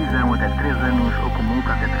com prisão até 3 anos ou com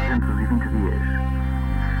multa até 320 dias.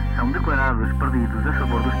 São declarados perdidos a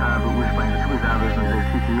favor do Estado os bens utilizados no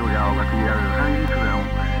exercício ilegal da atividade de radiodifusão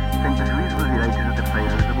sem prejuízo dos direitos de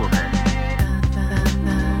terceiros de boa fé.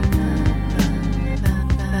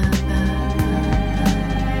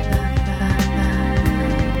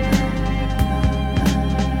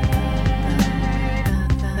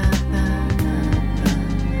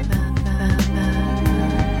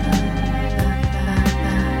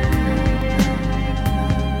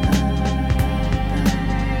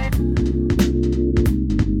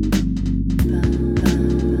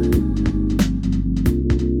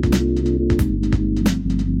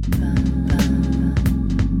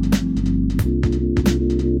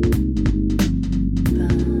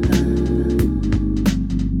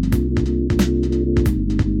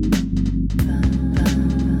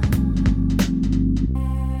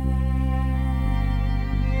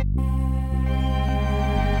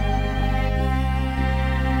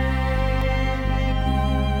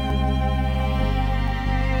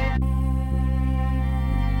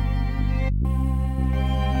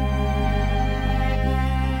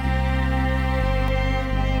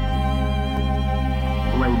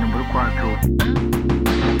 Lei número 4.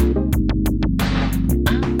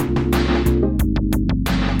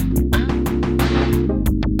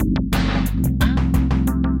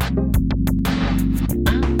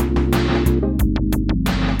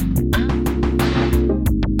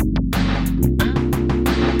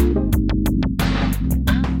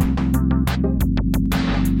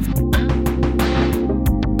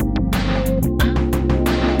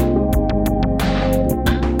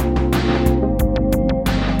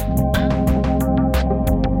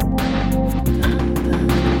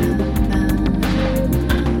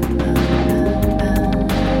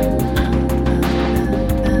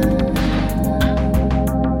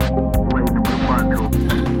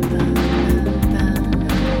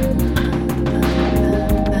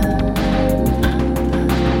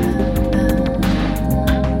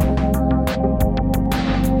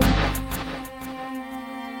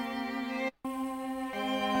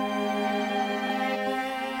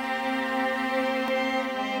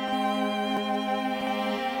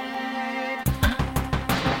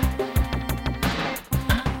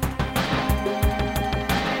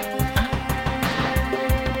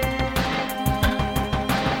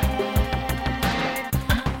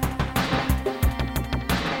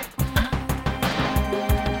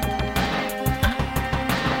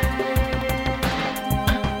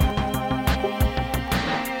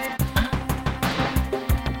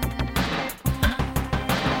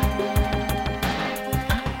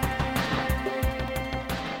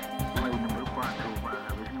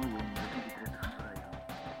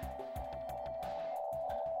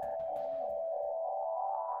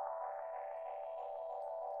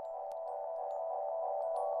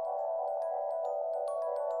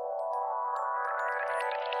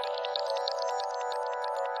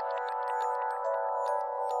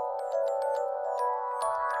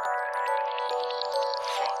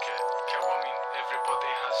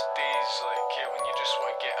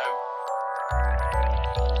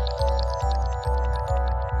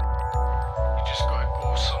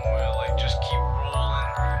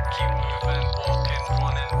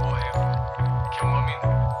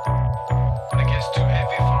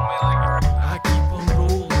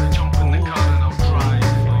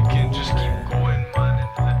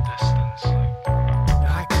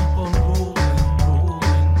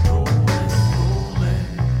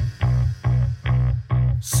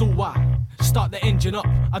 Up.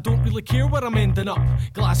 I don't really care where I'm ending up.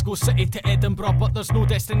 Glasgow City to Edinburgh, but there's no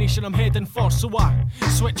destination I'm heading for. So I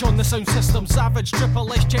switch on the sound system, savage,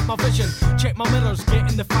 triple S, check my vision, check my mirrors, get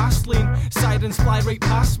in the fast lane. Sirens fly right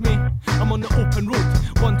past me. I'm on the open road,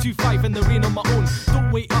 125 in the rain on my own.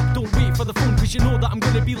 Don't wait up, don't wait for the phone, cause you know that I'm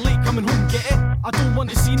gonna be late coming home, get it? I don't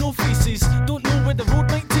want to see no faces, don't know where the road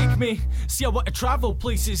might take me. See I want to travel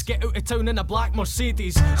places, get out of town in a black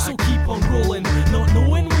Mercedes. So keep on rolling, not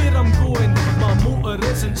knowing where I'm going. My motor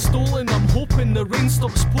isn't stolen, I'm hoping the rain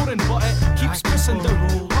stops pouring, but it keeps pissing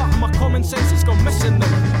down. Part of my common sense has gone missing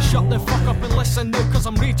now. Shut the fuck up and listen now, cause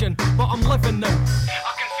I'm raging, but I'm living now.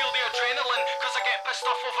 I can feel the adrenaline, cause I get pissed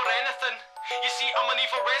off over anything. You see, I'm an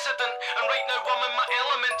evil resident, and right now I'm in my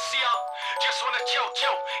element. See, I just wanna chill,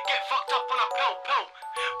 get fucked up on a pill.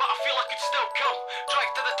 But I feel I could still kill, drag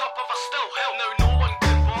to the top of a still hill. Now no one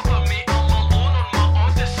can bother me, I'm alone on my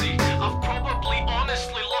own.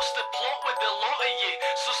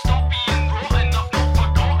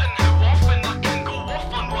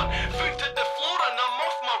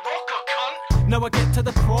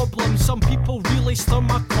 problem. Some people really stir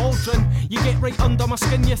my cauldron. You get right under my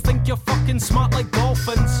skin, you think you're fucking smart like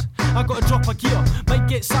dolphins. I gotta drop a gear, might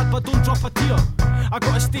get sad but don't drop a tear. I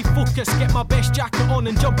gotta stay focused, get my best jacket on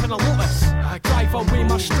and jump in a Lotus. I drive away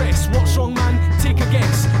my stress, what's wrong man? Take a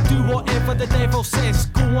guess, do whatever the devil says.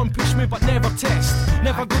 Go on, push me but never test.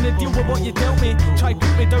 Never gonna deal with what you dealt me. Try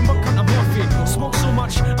put me down but can't I'm healthy. Smoke so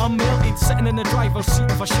much, I'm melted, sitting in the driver's seat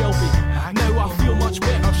of a Shelby. Now I feel much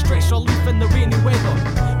better, stress relief in the rainy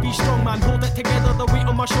weather. Be strong man, hold it together, the weight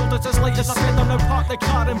on my shoulders as light as a feather. Now park the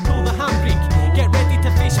car and pull the handbrake. Get ready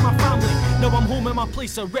to face my family. Now I'm home in my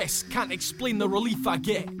place of rest. Can't explain the relief I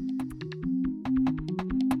get.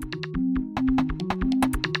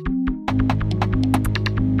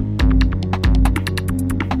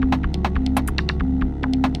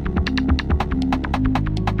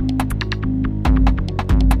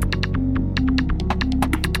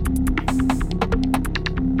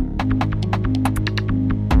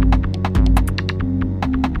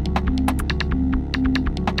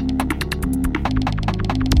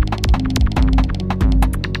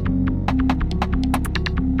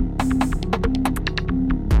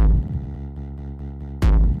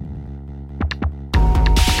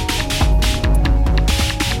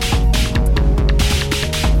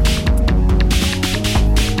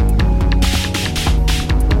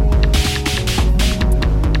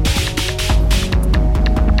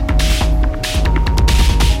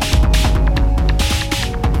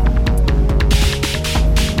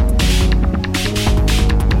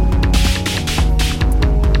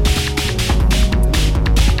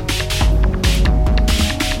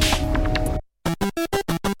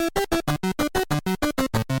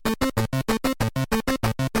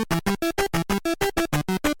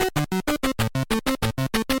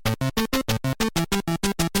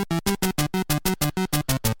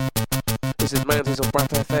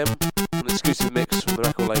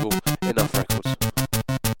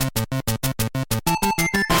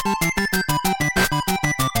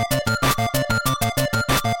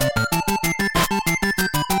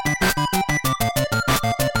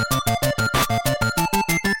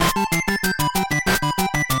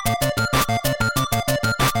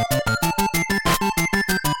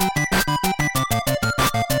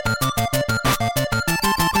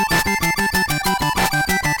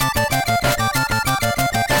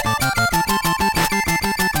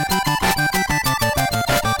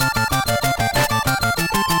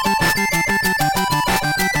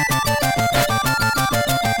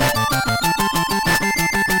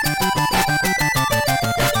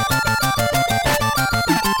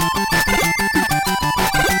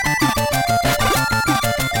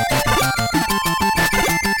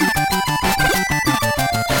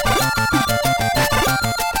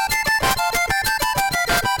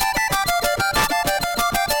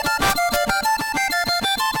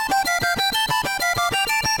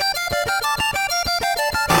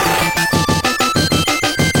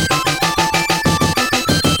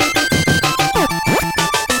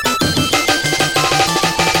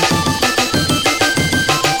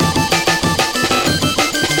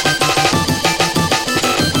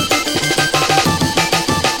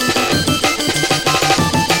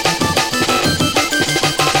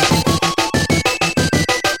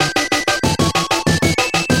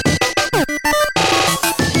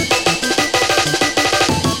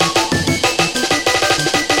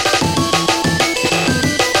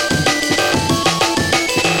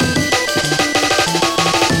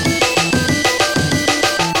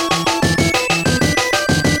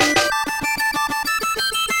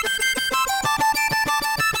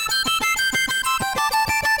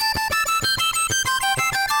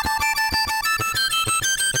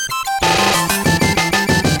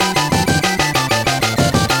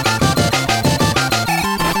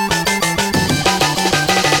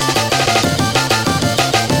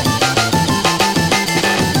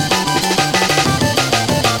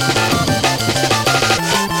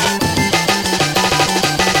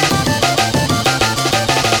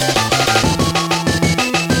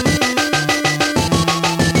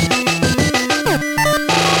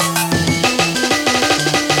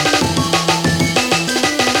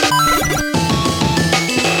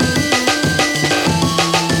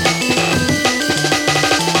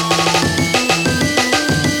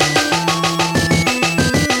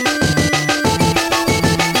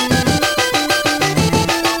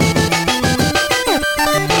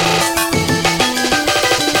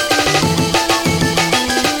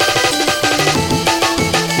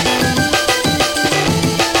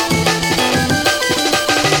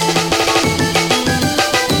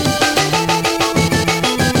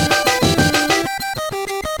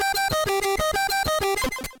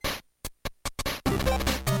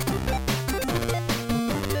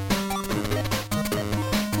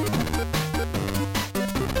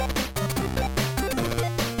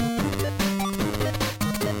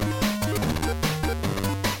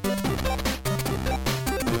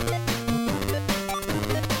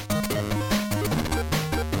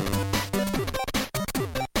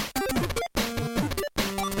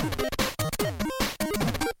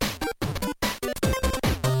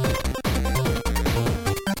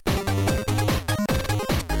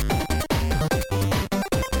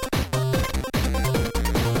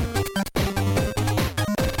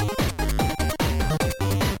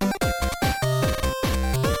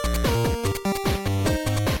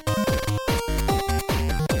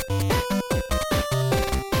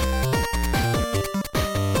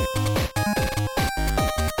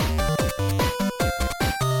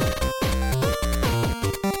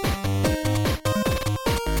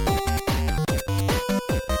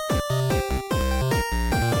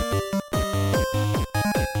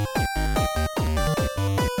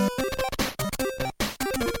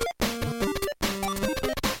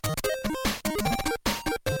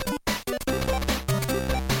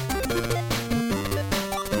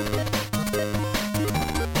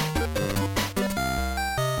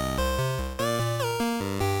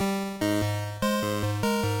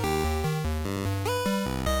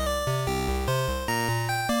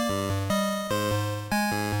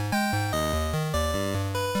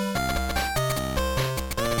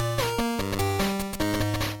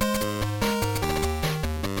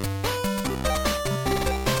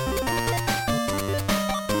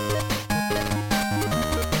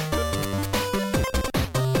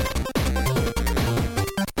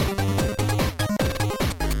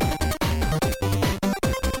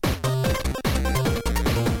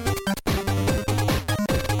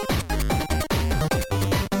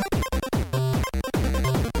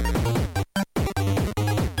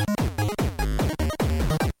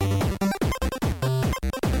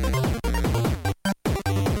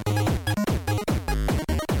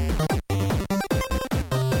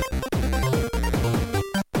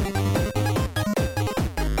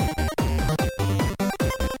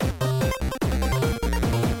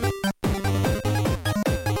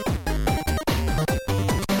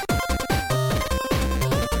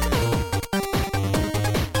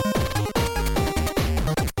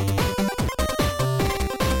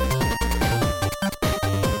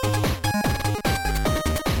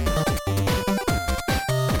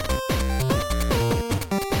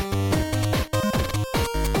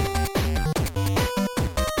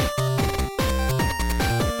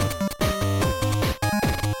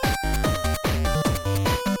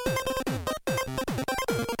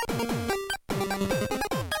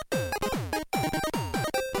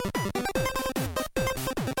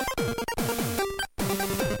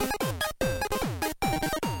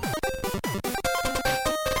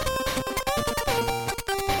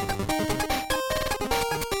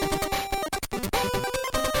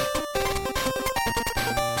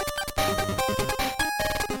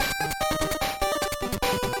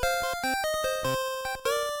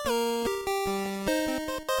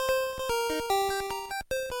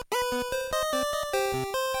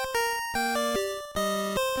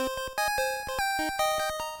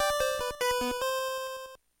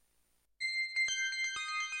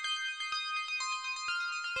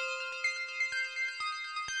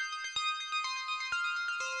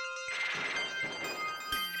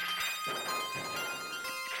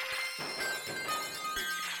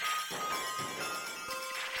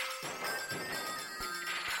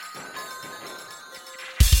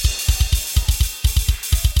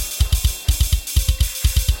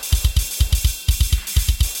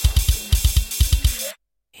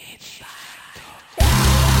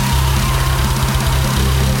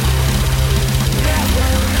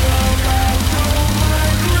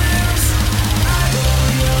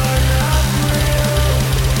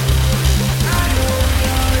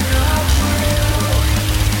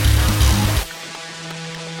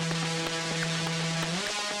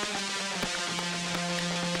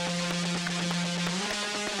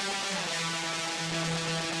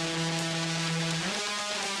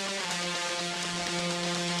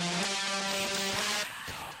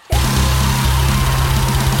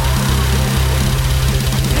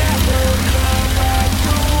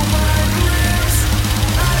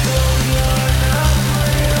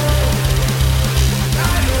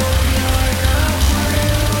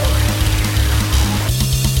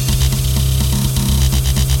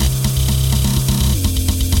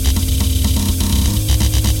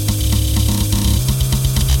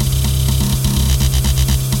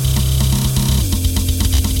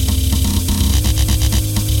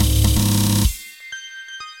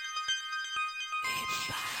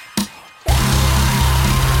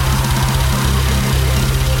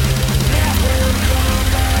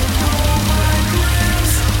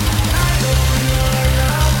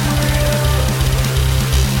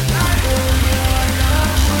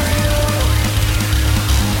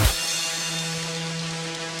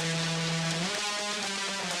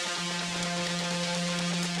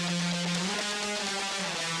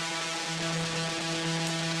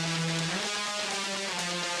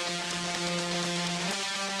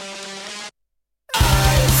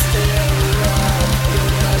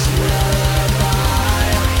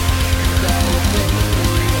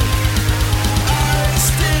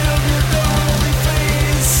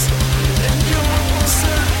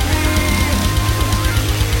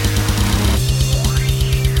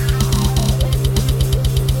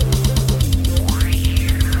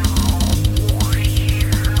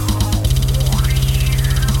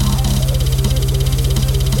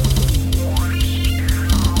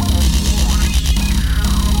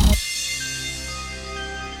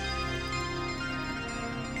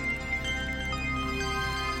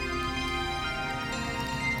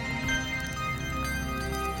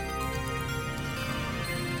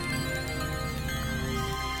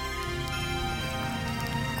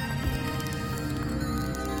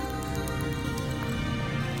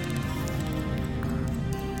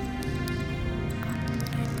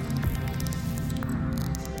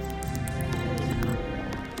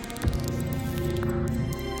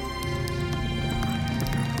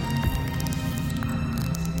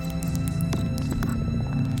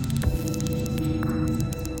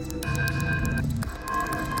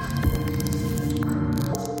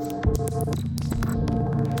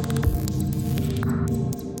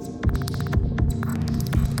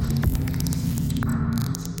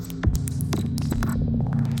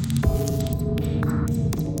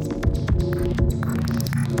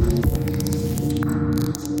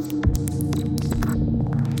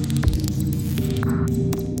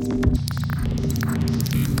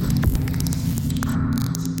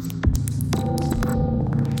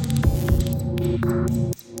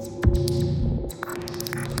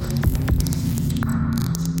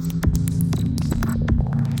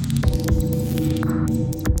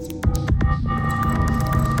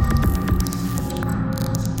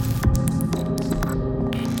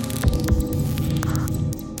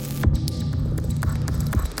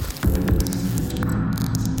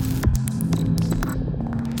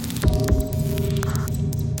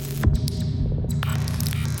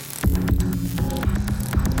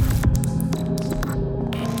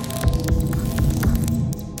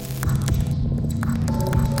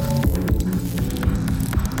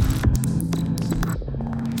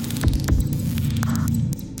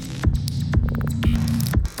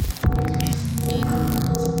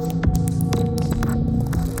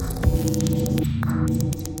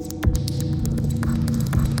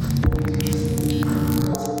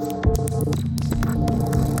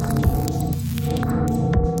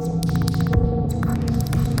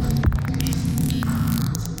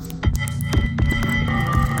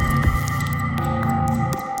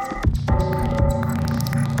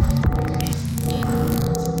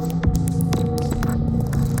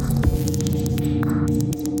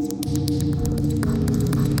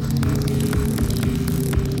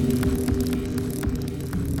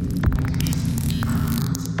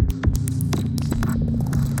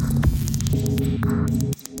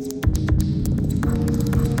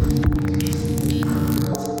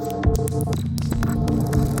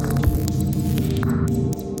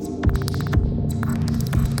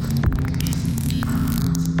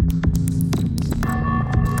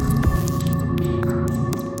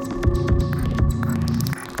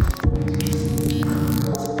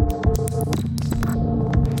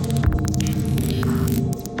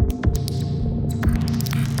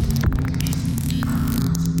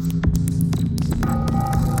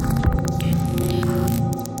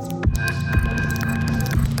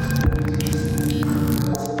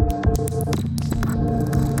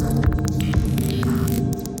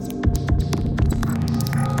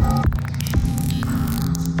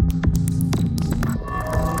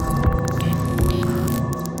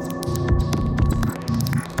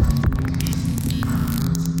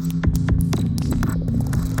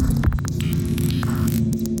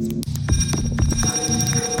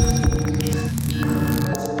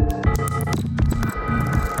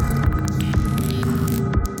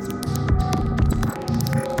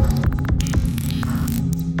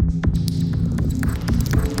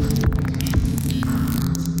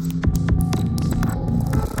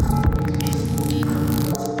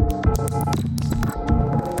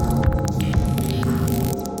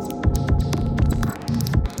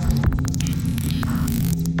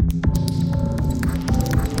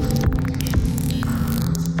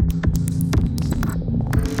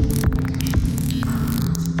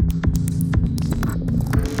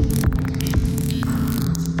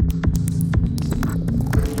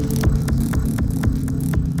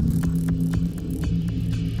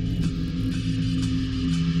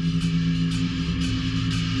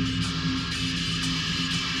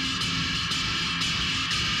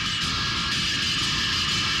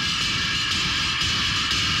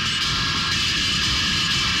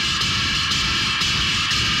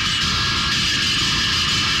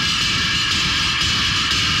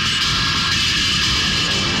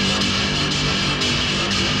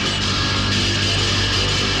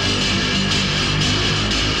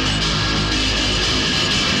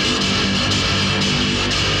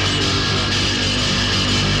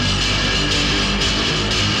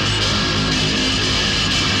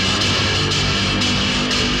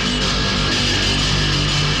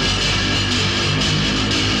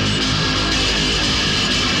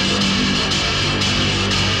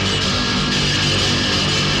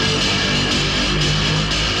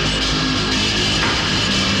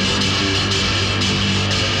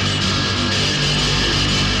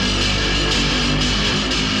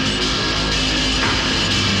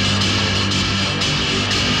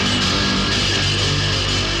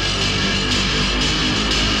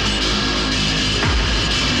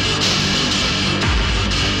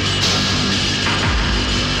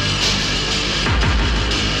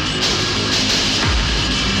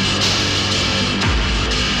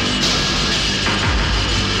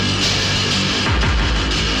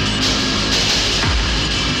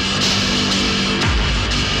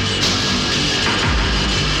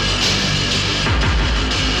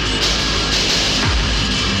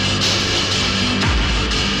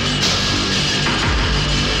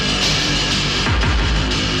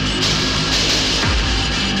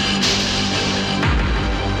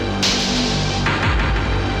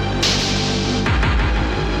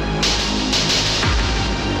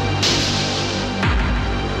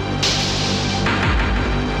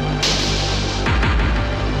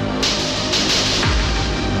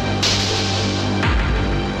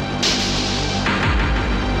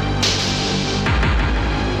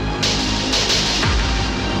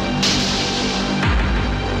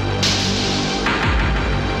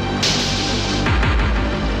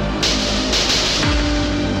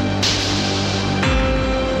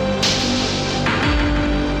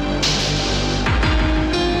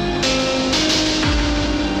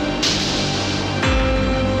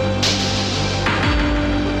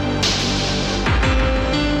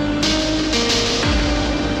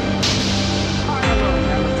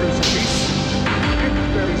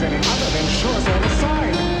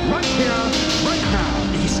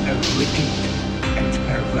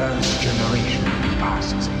 first generation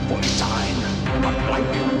passes for sign. But like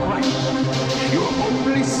Christ, your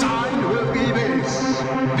only sign will be this.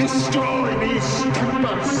 Destroy these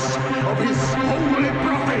temples of his holy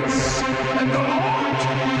prophets, and the Lord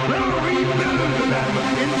will rebuild them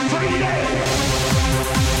in 3 days.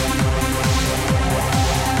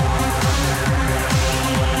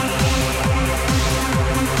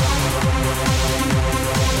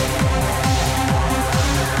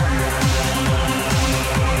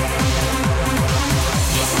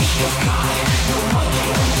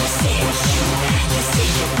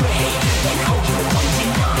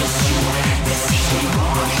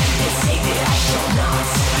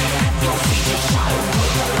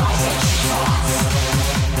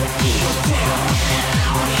 Kneel down.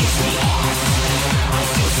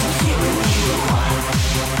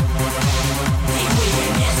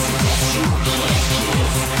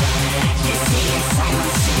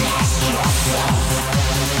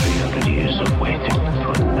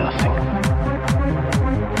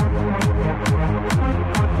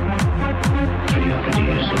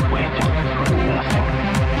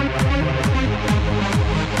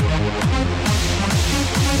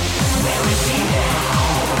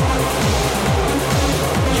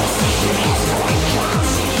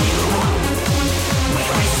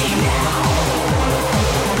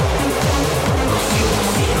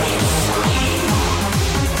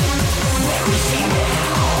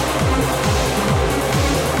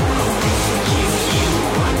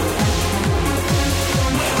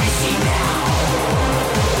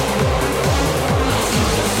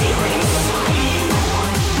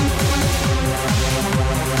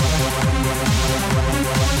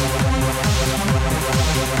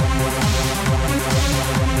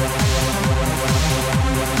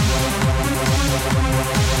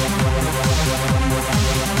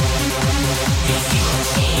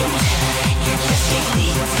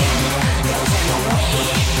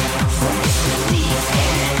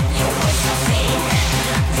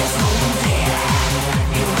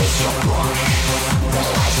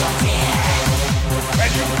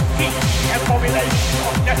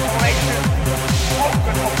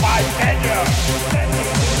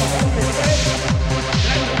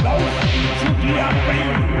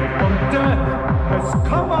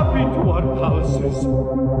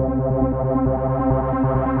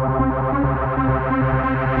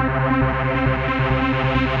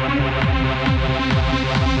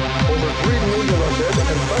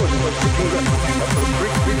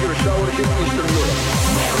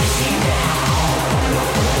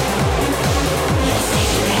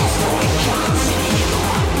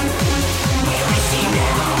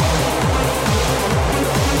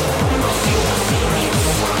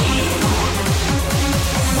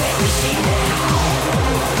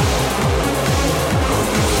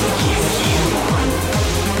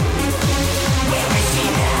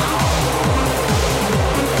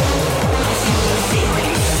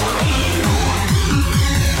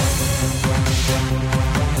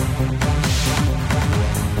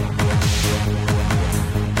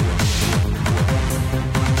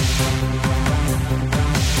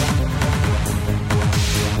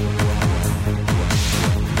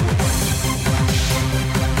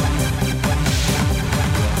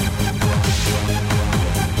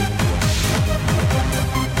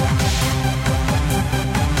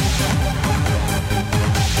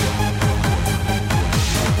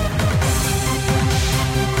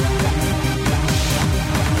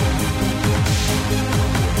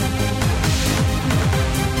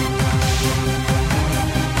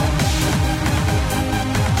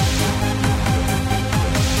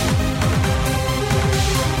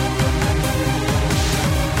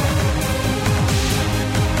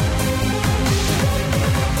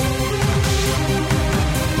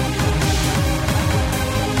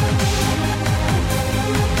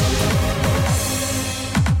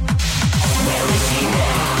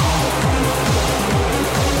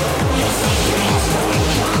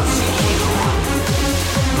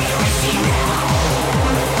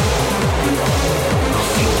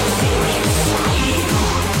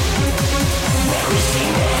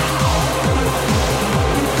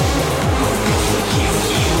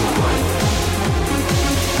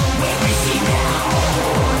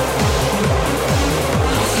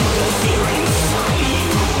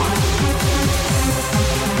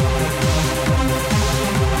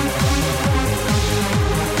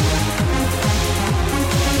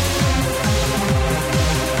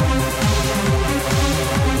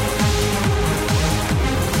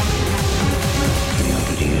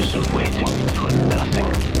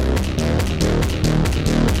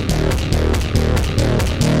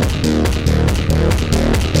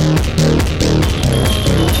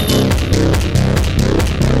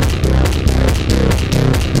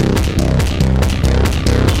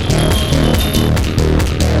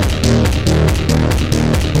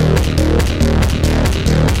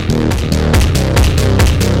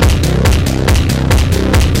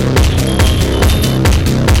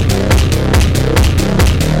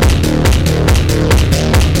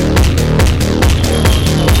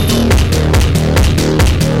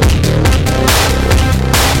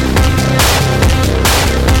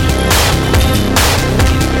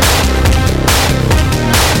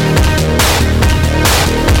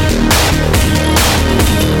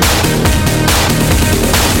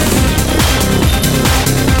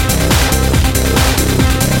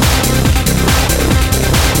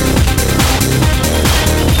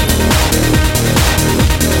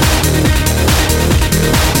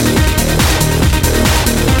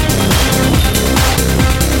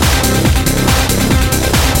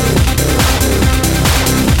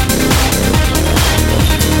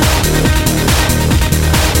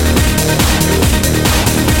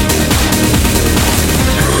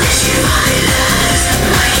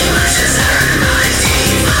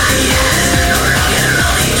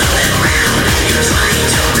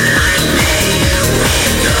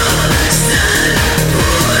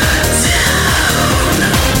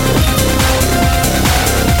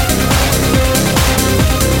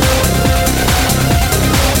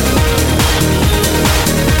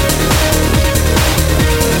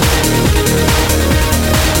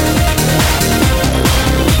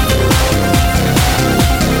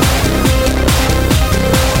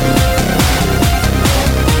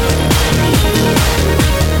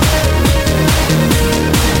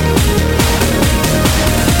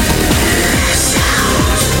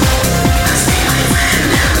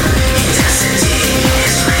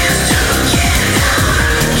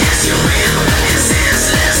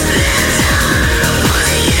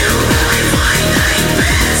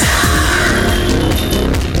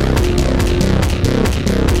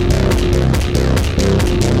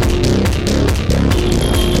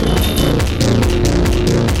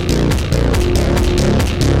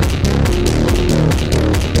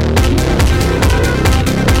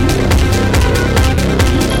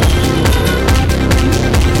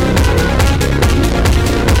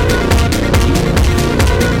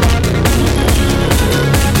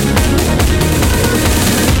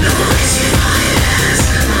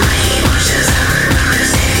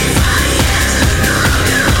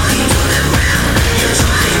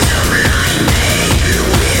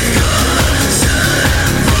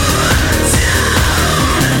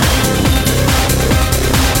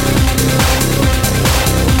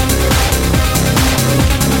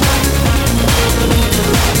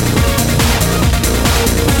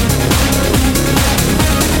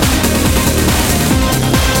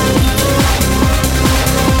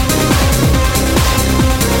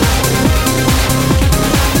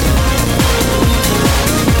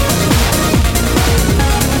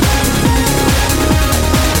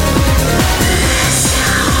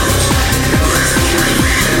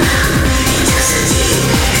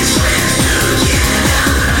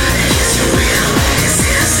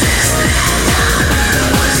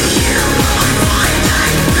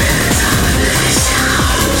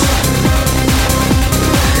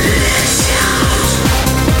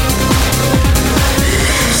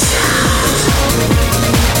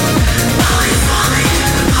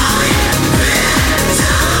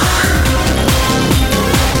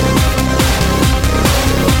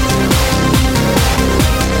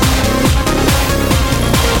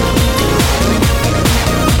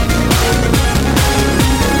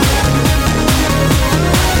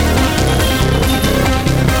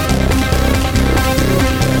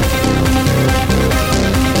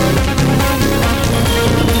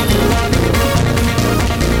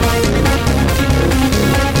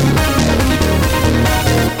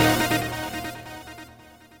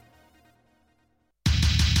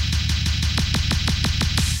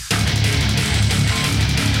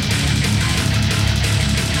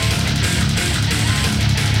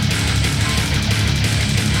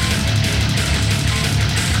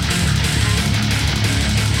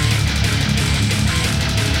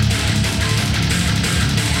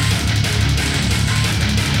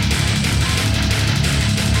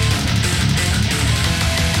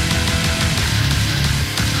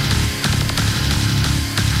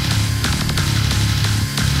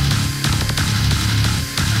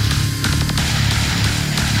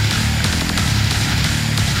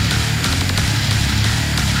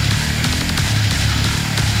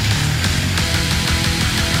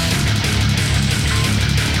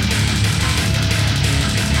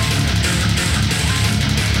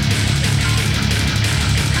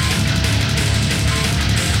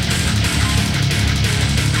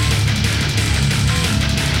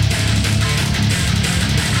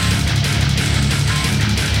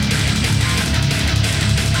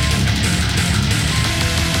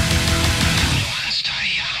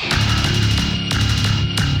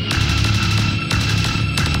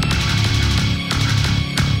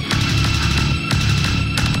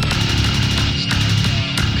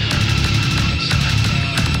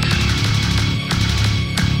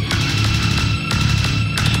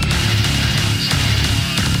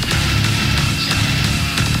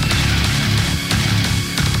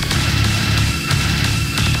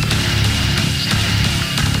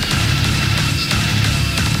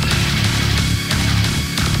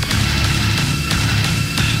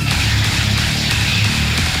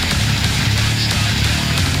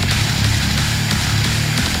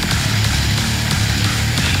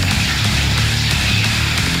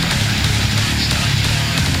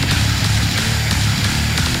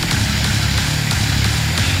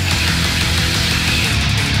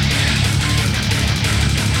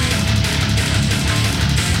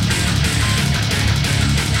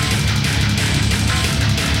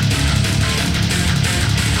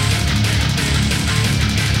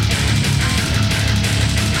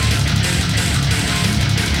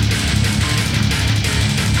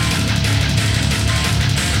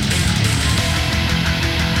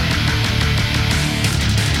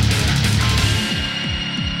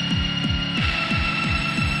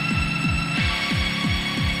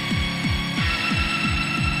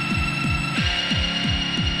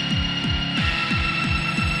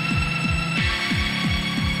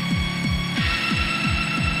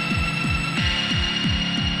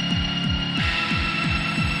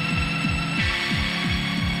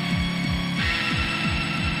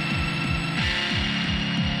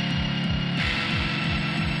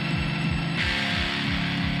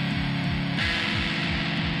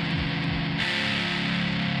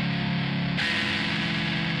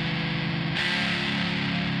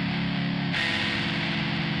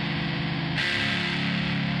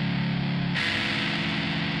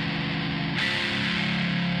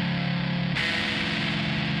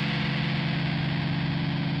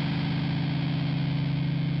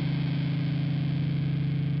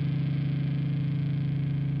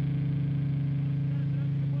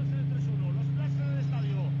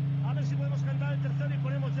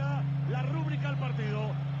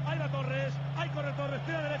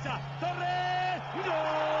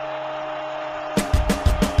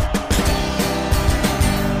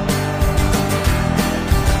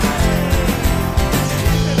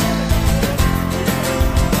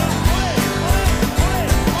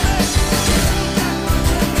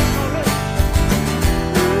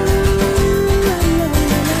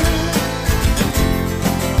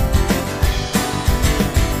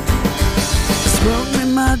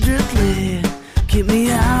 moderately. Keep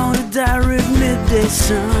me out of direct midday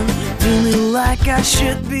sun. Do me like I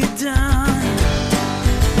should be done.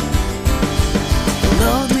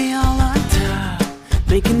 Load me all on top.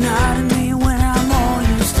 Make a night of me when I'm all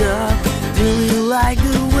used up. Do me like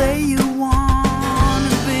the way you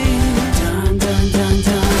wanna be. Dun, dun, dun,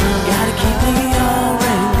 dun. Gotta keep me all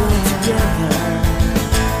wrangled together.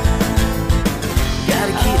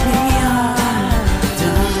 Gotta keep me on.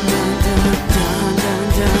 Dun, dun, dun, dun, dun,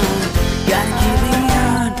 dun. Gotta keep me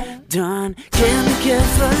on. Done. Kill me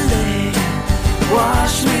carefully.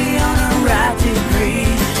 Wash me on a right degree.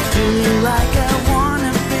 Do me like I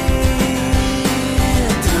wanna be.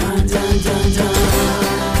 Dun, dun, dun, dun.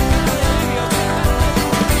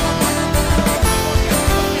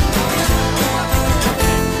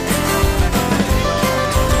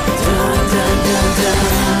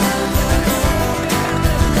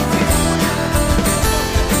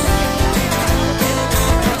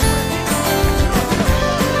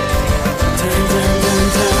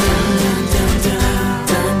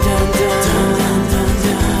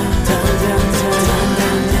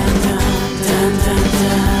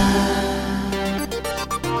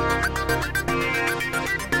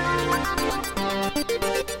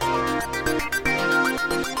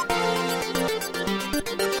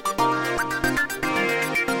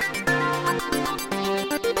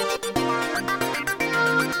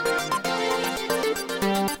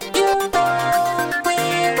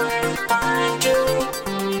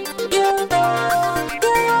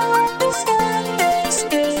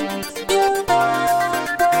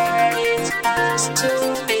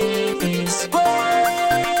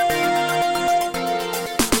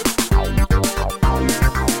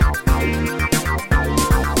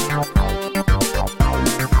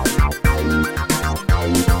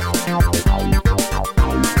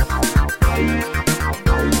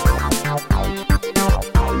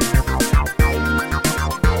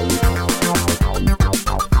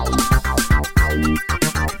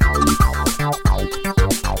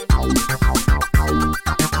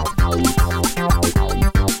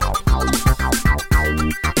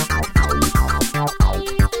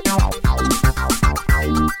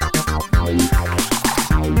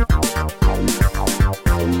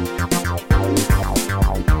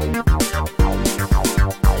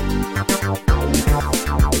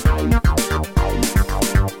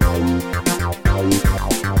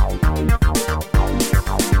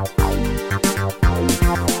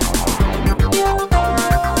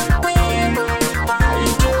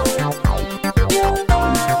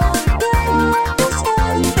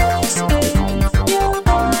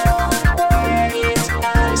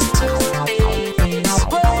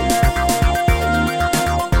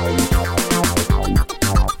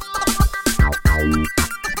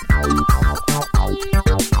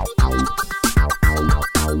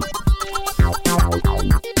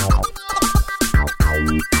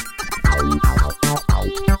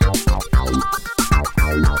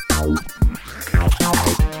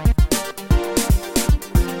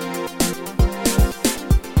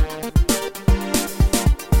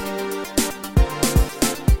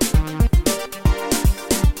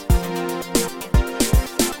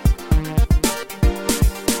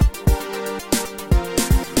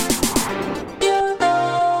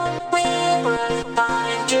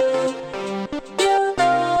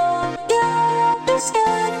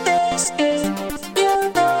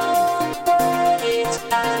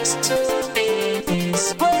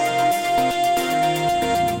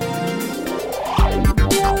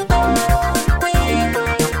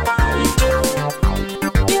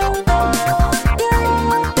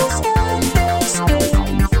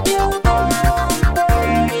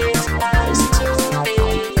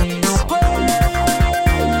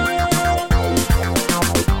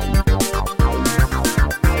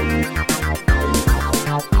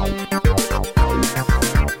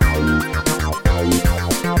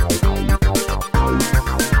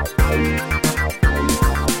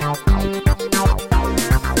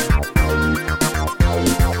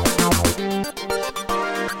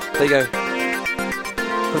 There you go.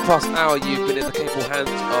 For the past hour, you've been in the capable hands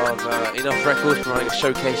of Enough Records, providing a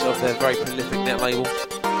showcase of their very prolific net label.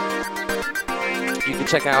 You can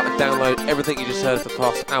check out and download everything you just heard for the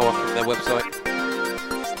past hour from their website.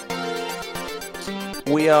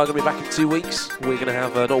 We are going to be back in 2 weeks. We're going to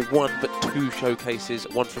have not one but two showcases.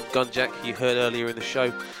 One from Gunjack, you heard earlier in the show,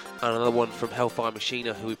 and another one from Hellfire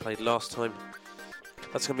Machina, who we played last time.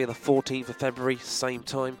 That's going to be on the 14th of February, same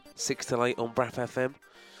time, 6 till 8 on BRAF FM.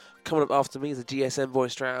 Coming up after me is the GSM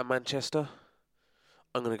voice straight out of Manchester.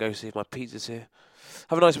 I'm going to go see if my pizza's here.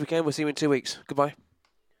 Have a nice weekend. We'll see you in 2 weeks. Goodbye.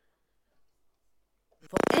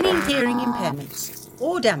 For any hearing impairments,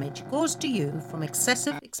 or damage caused to you from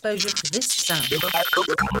excessive exposure to this sound.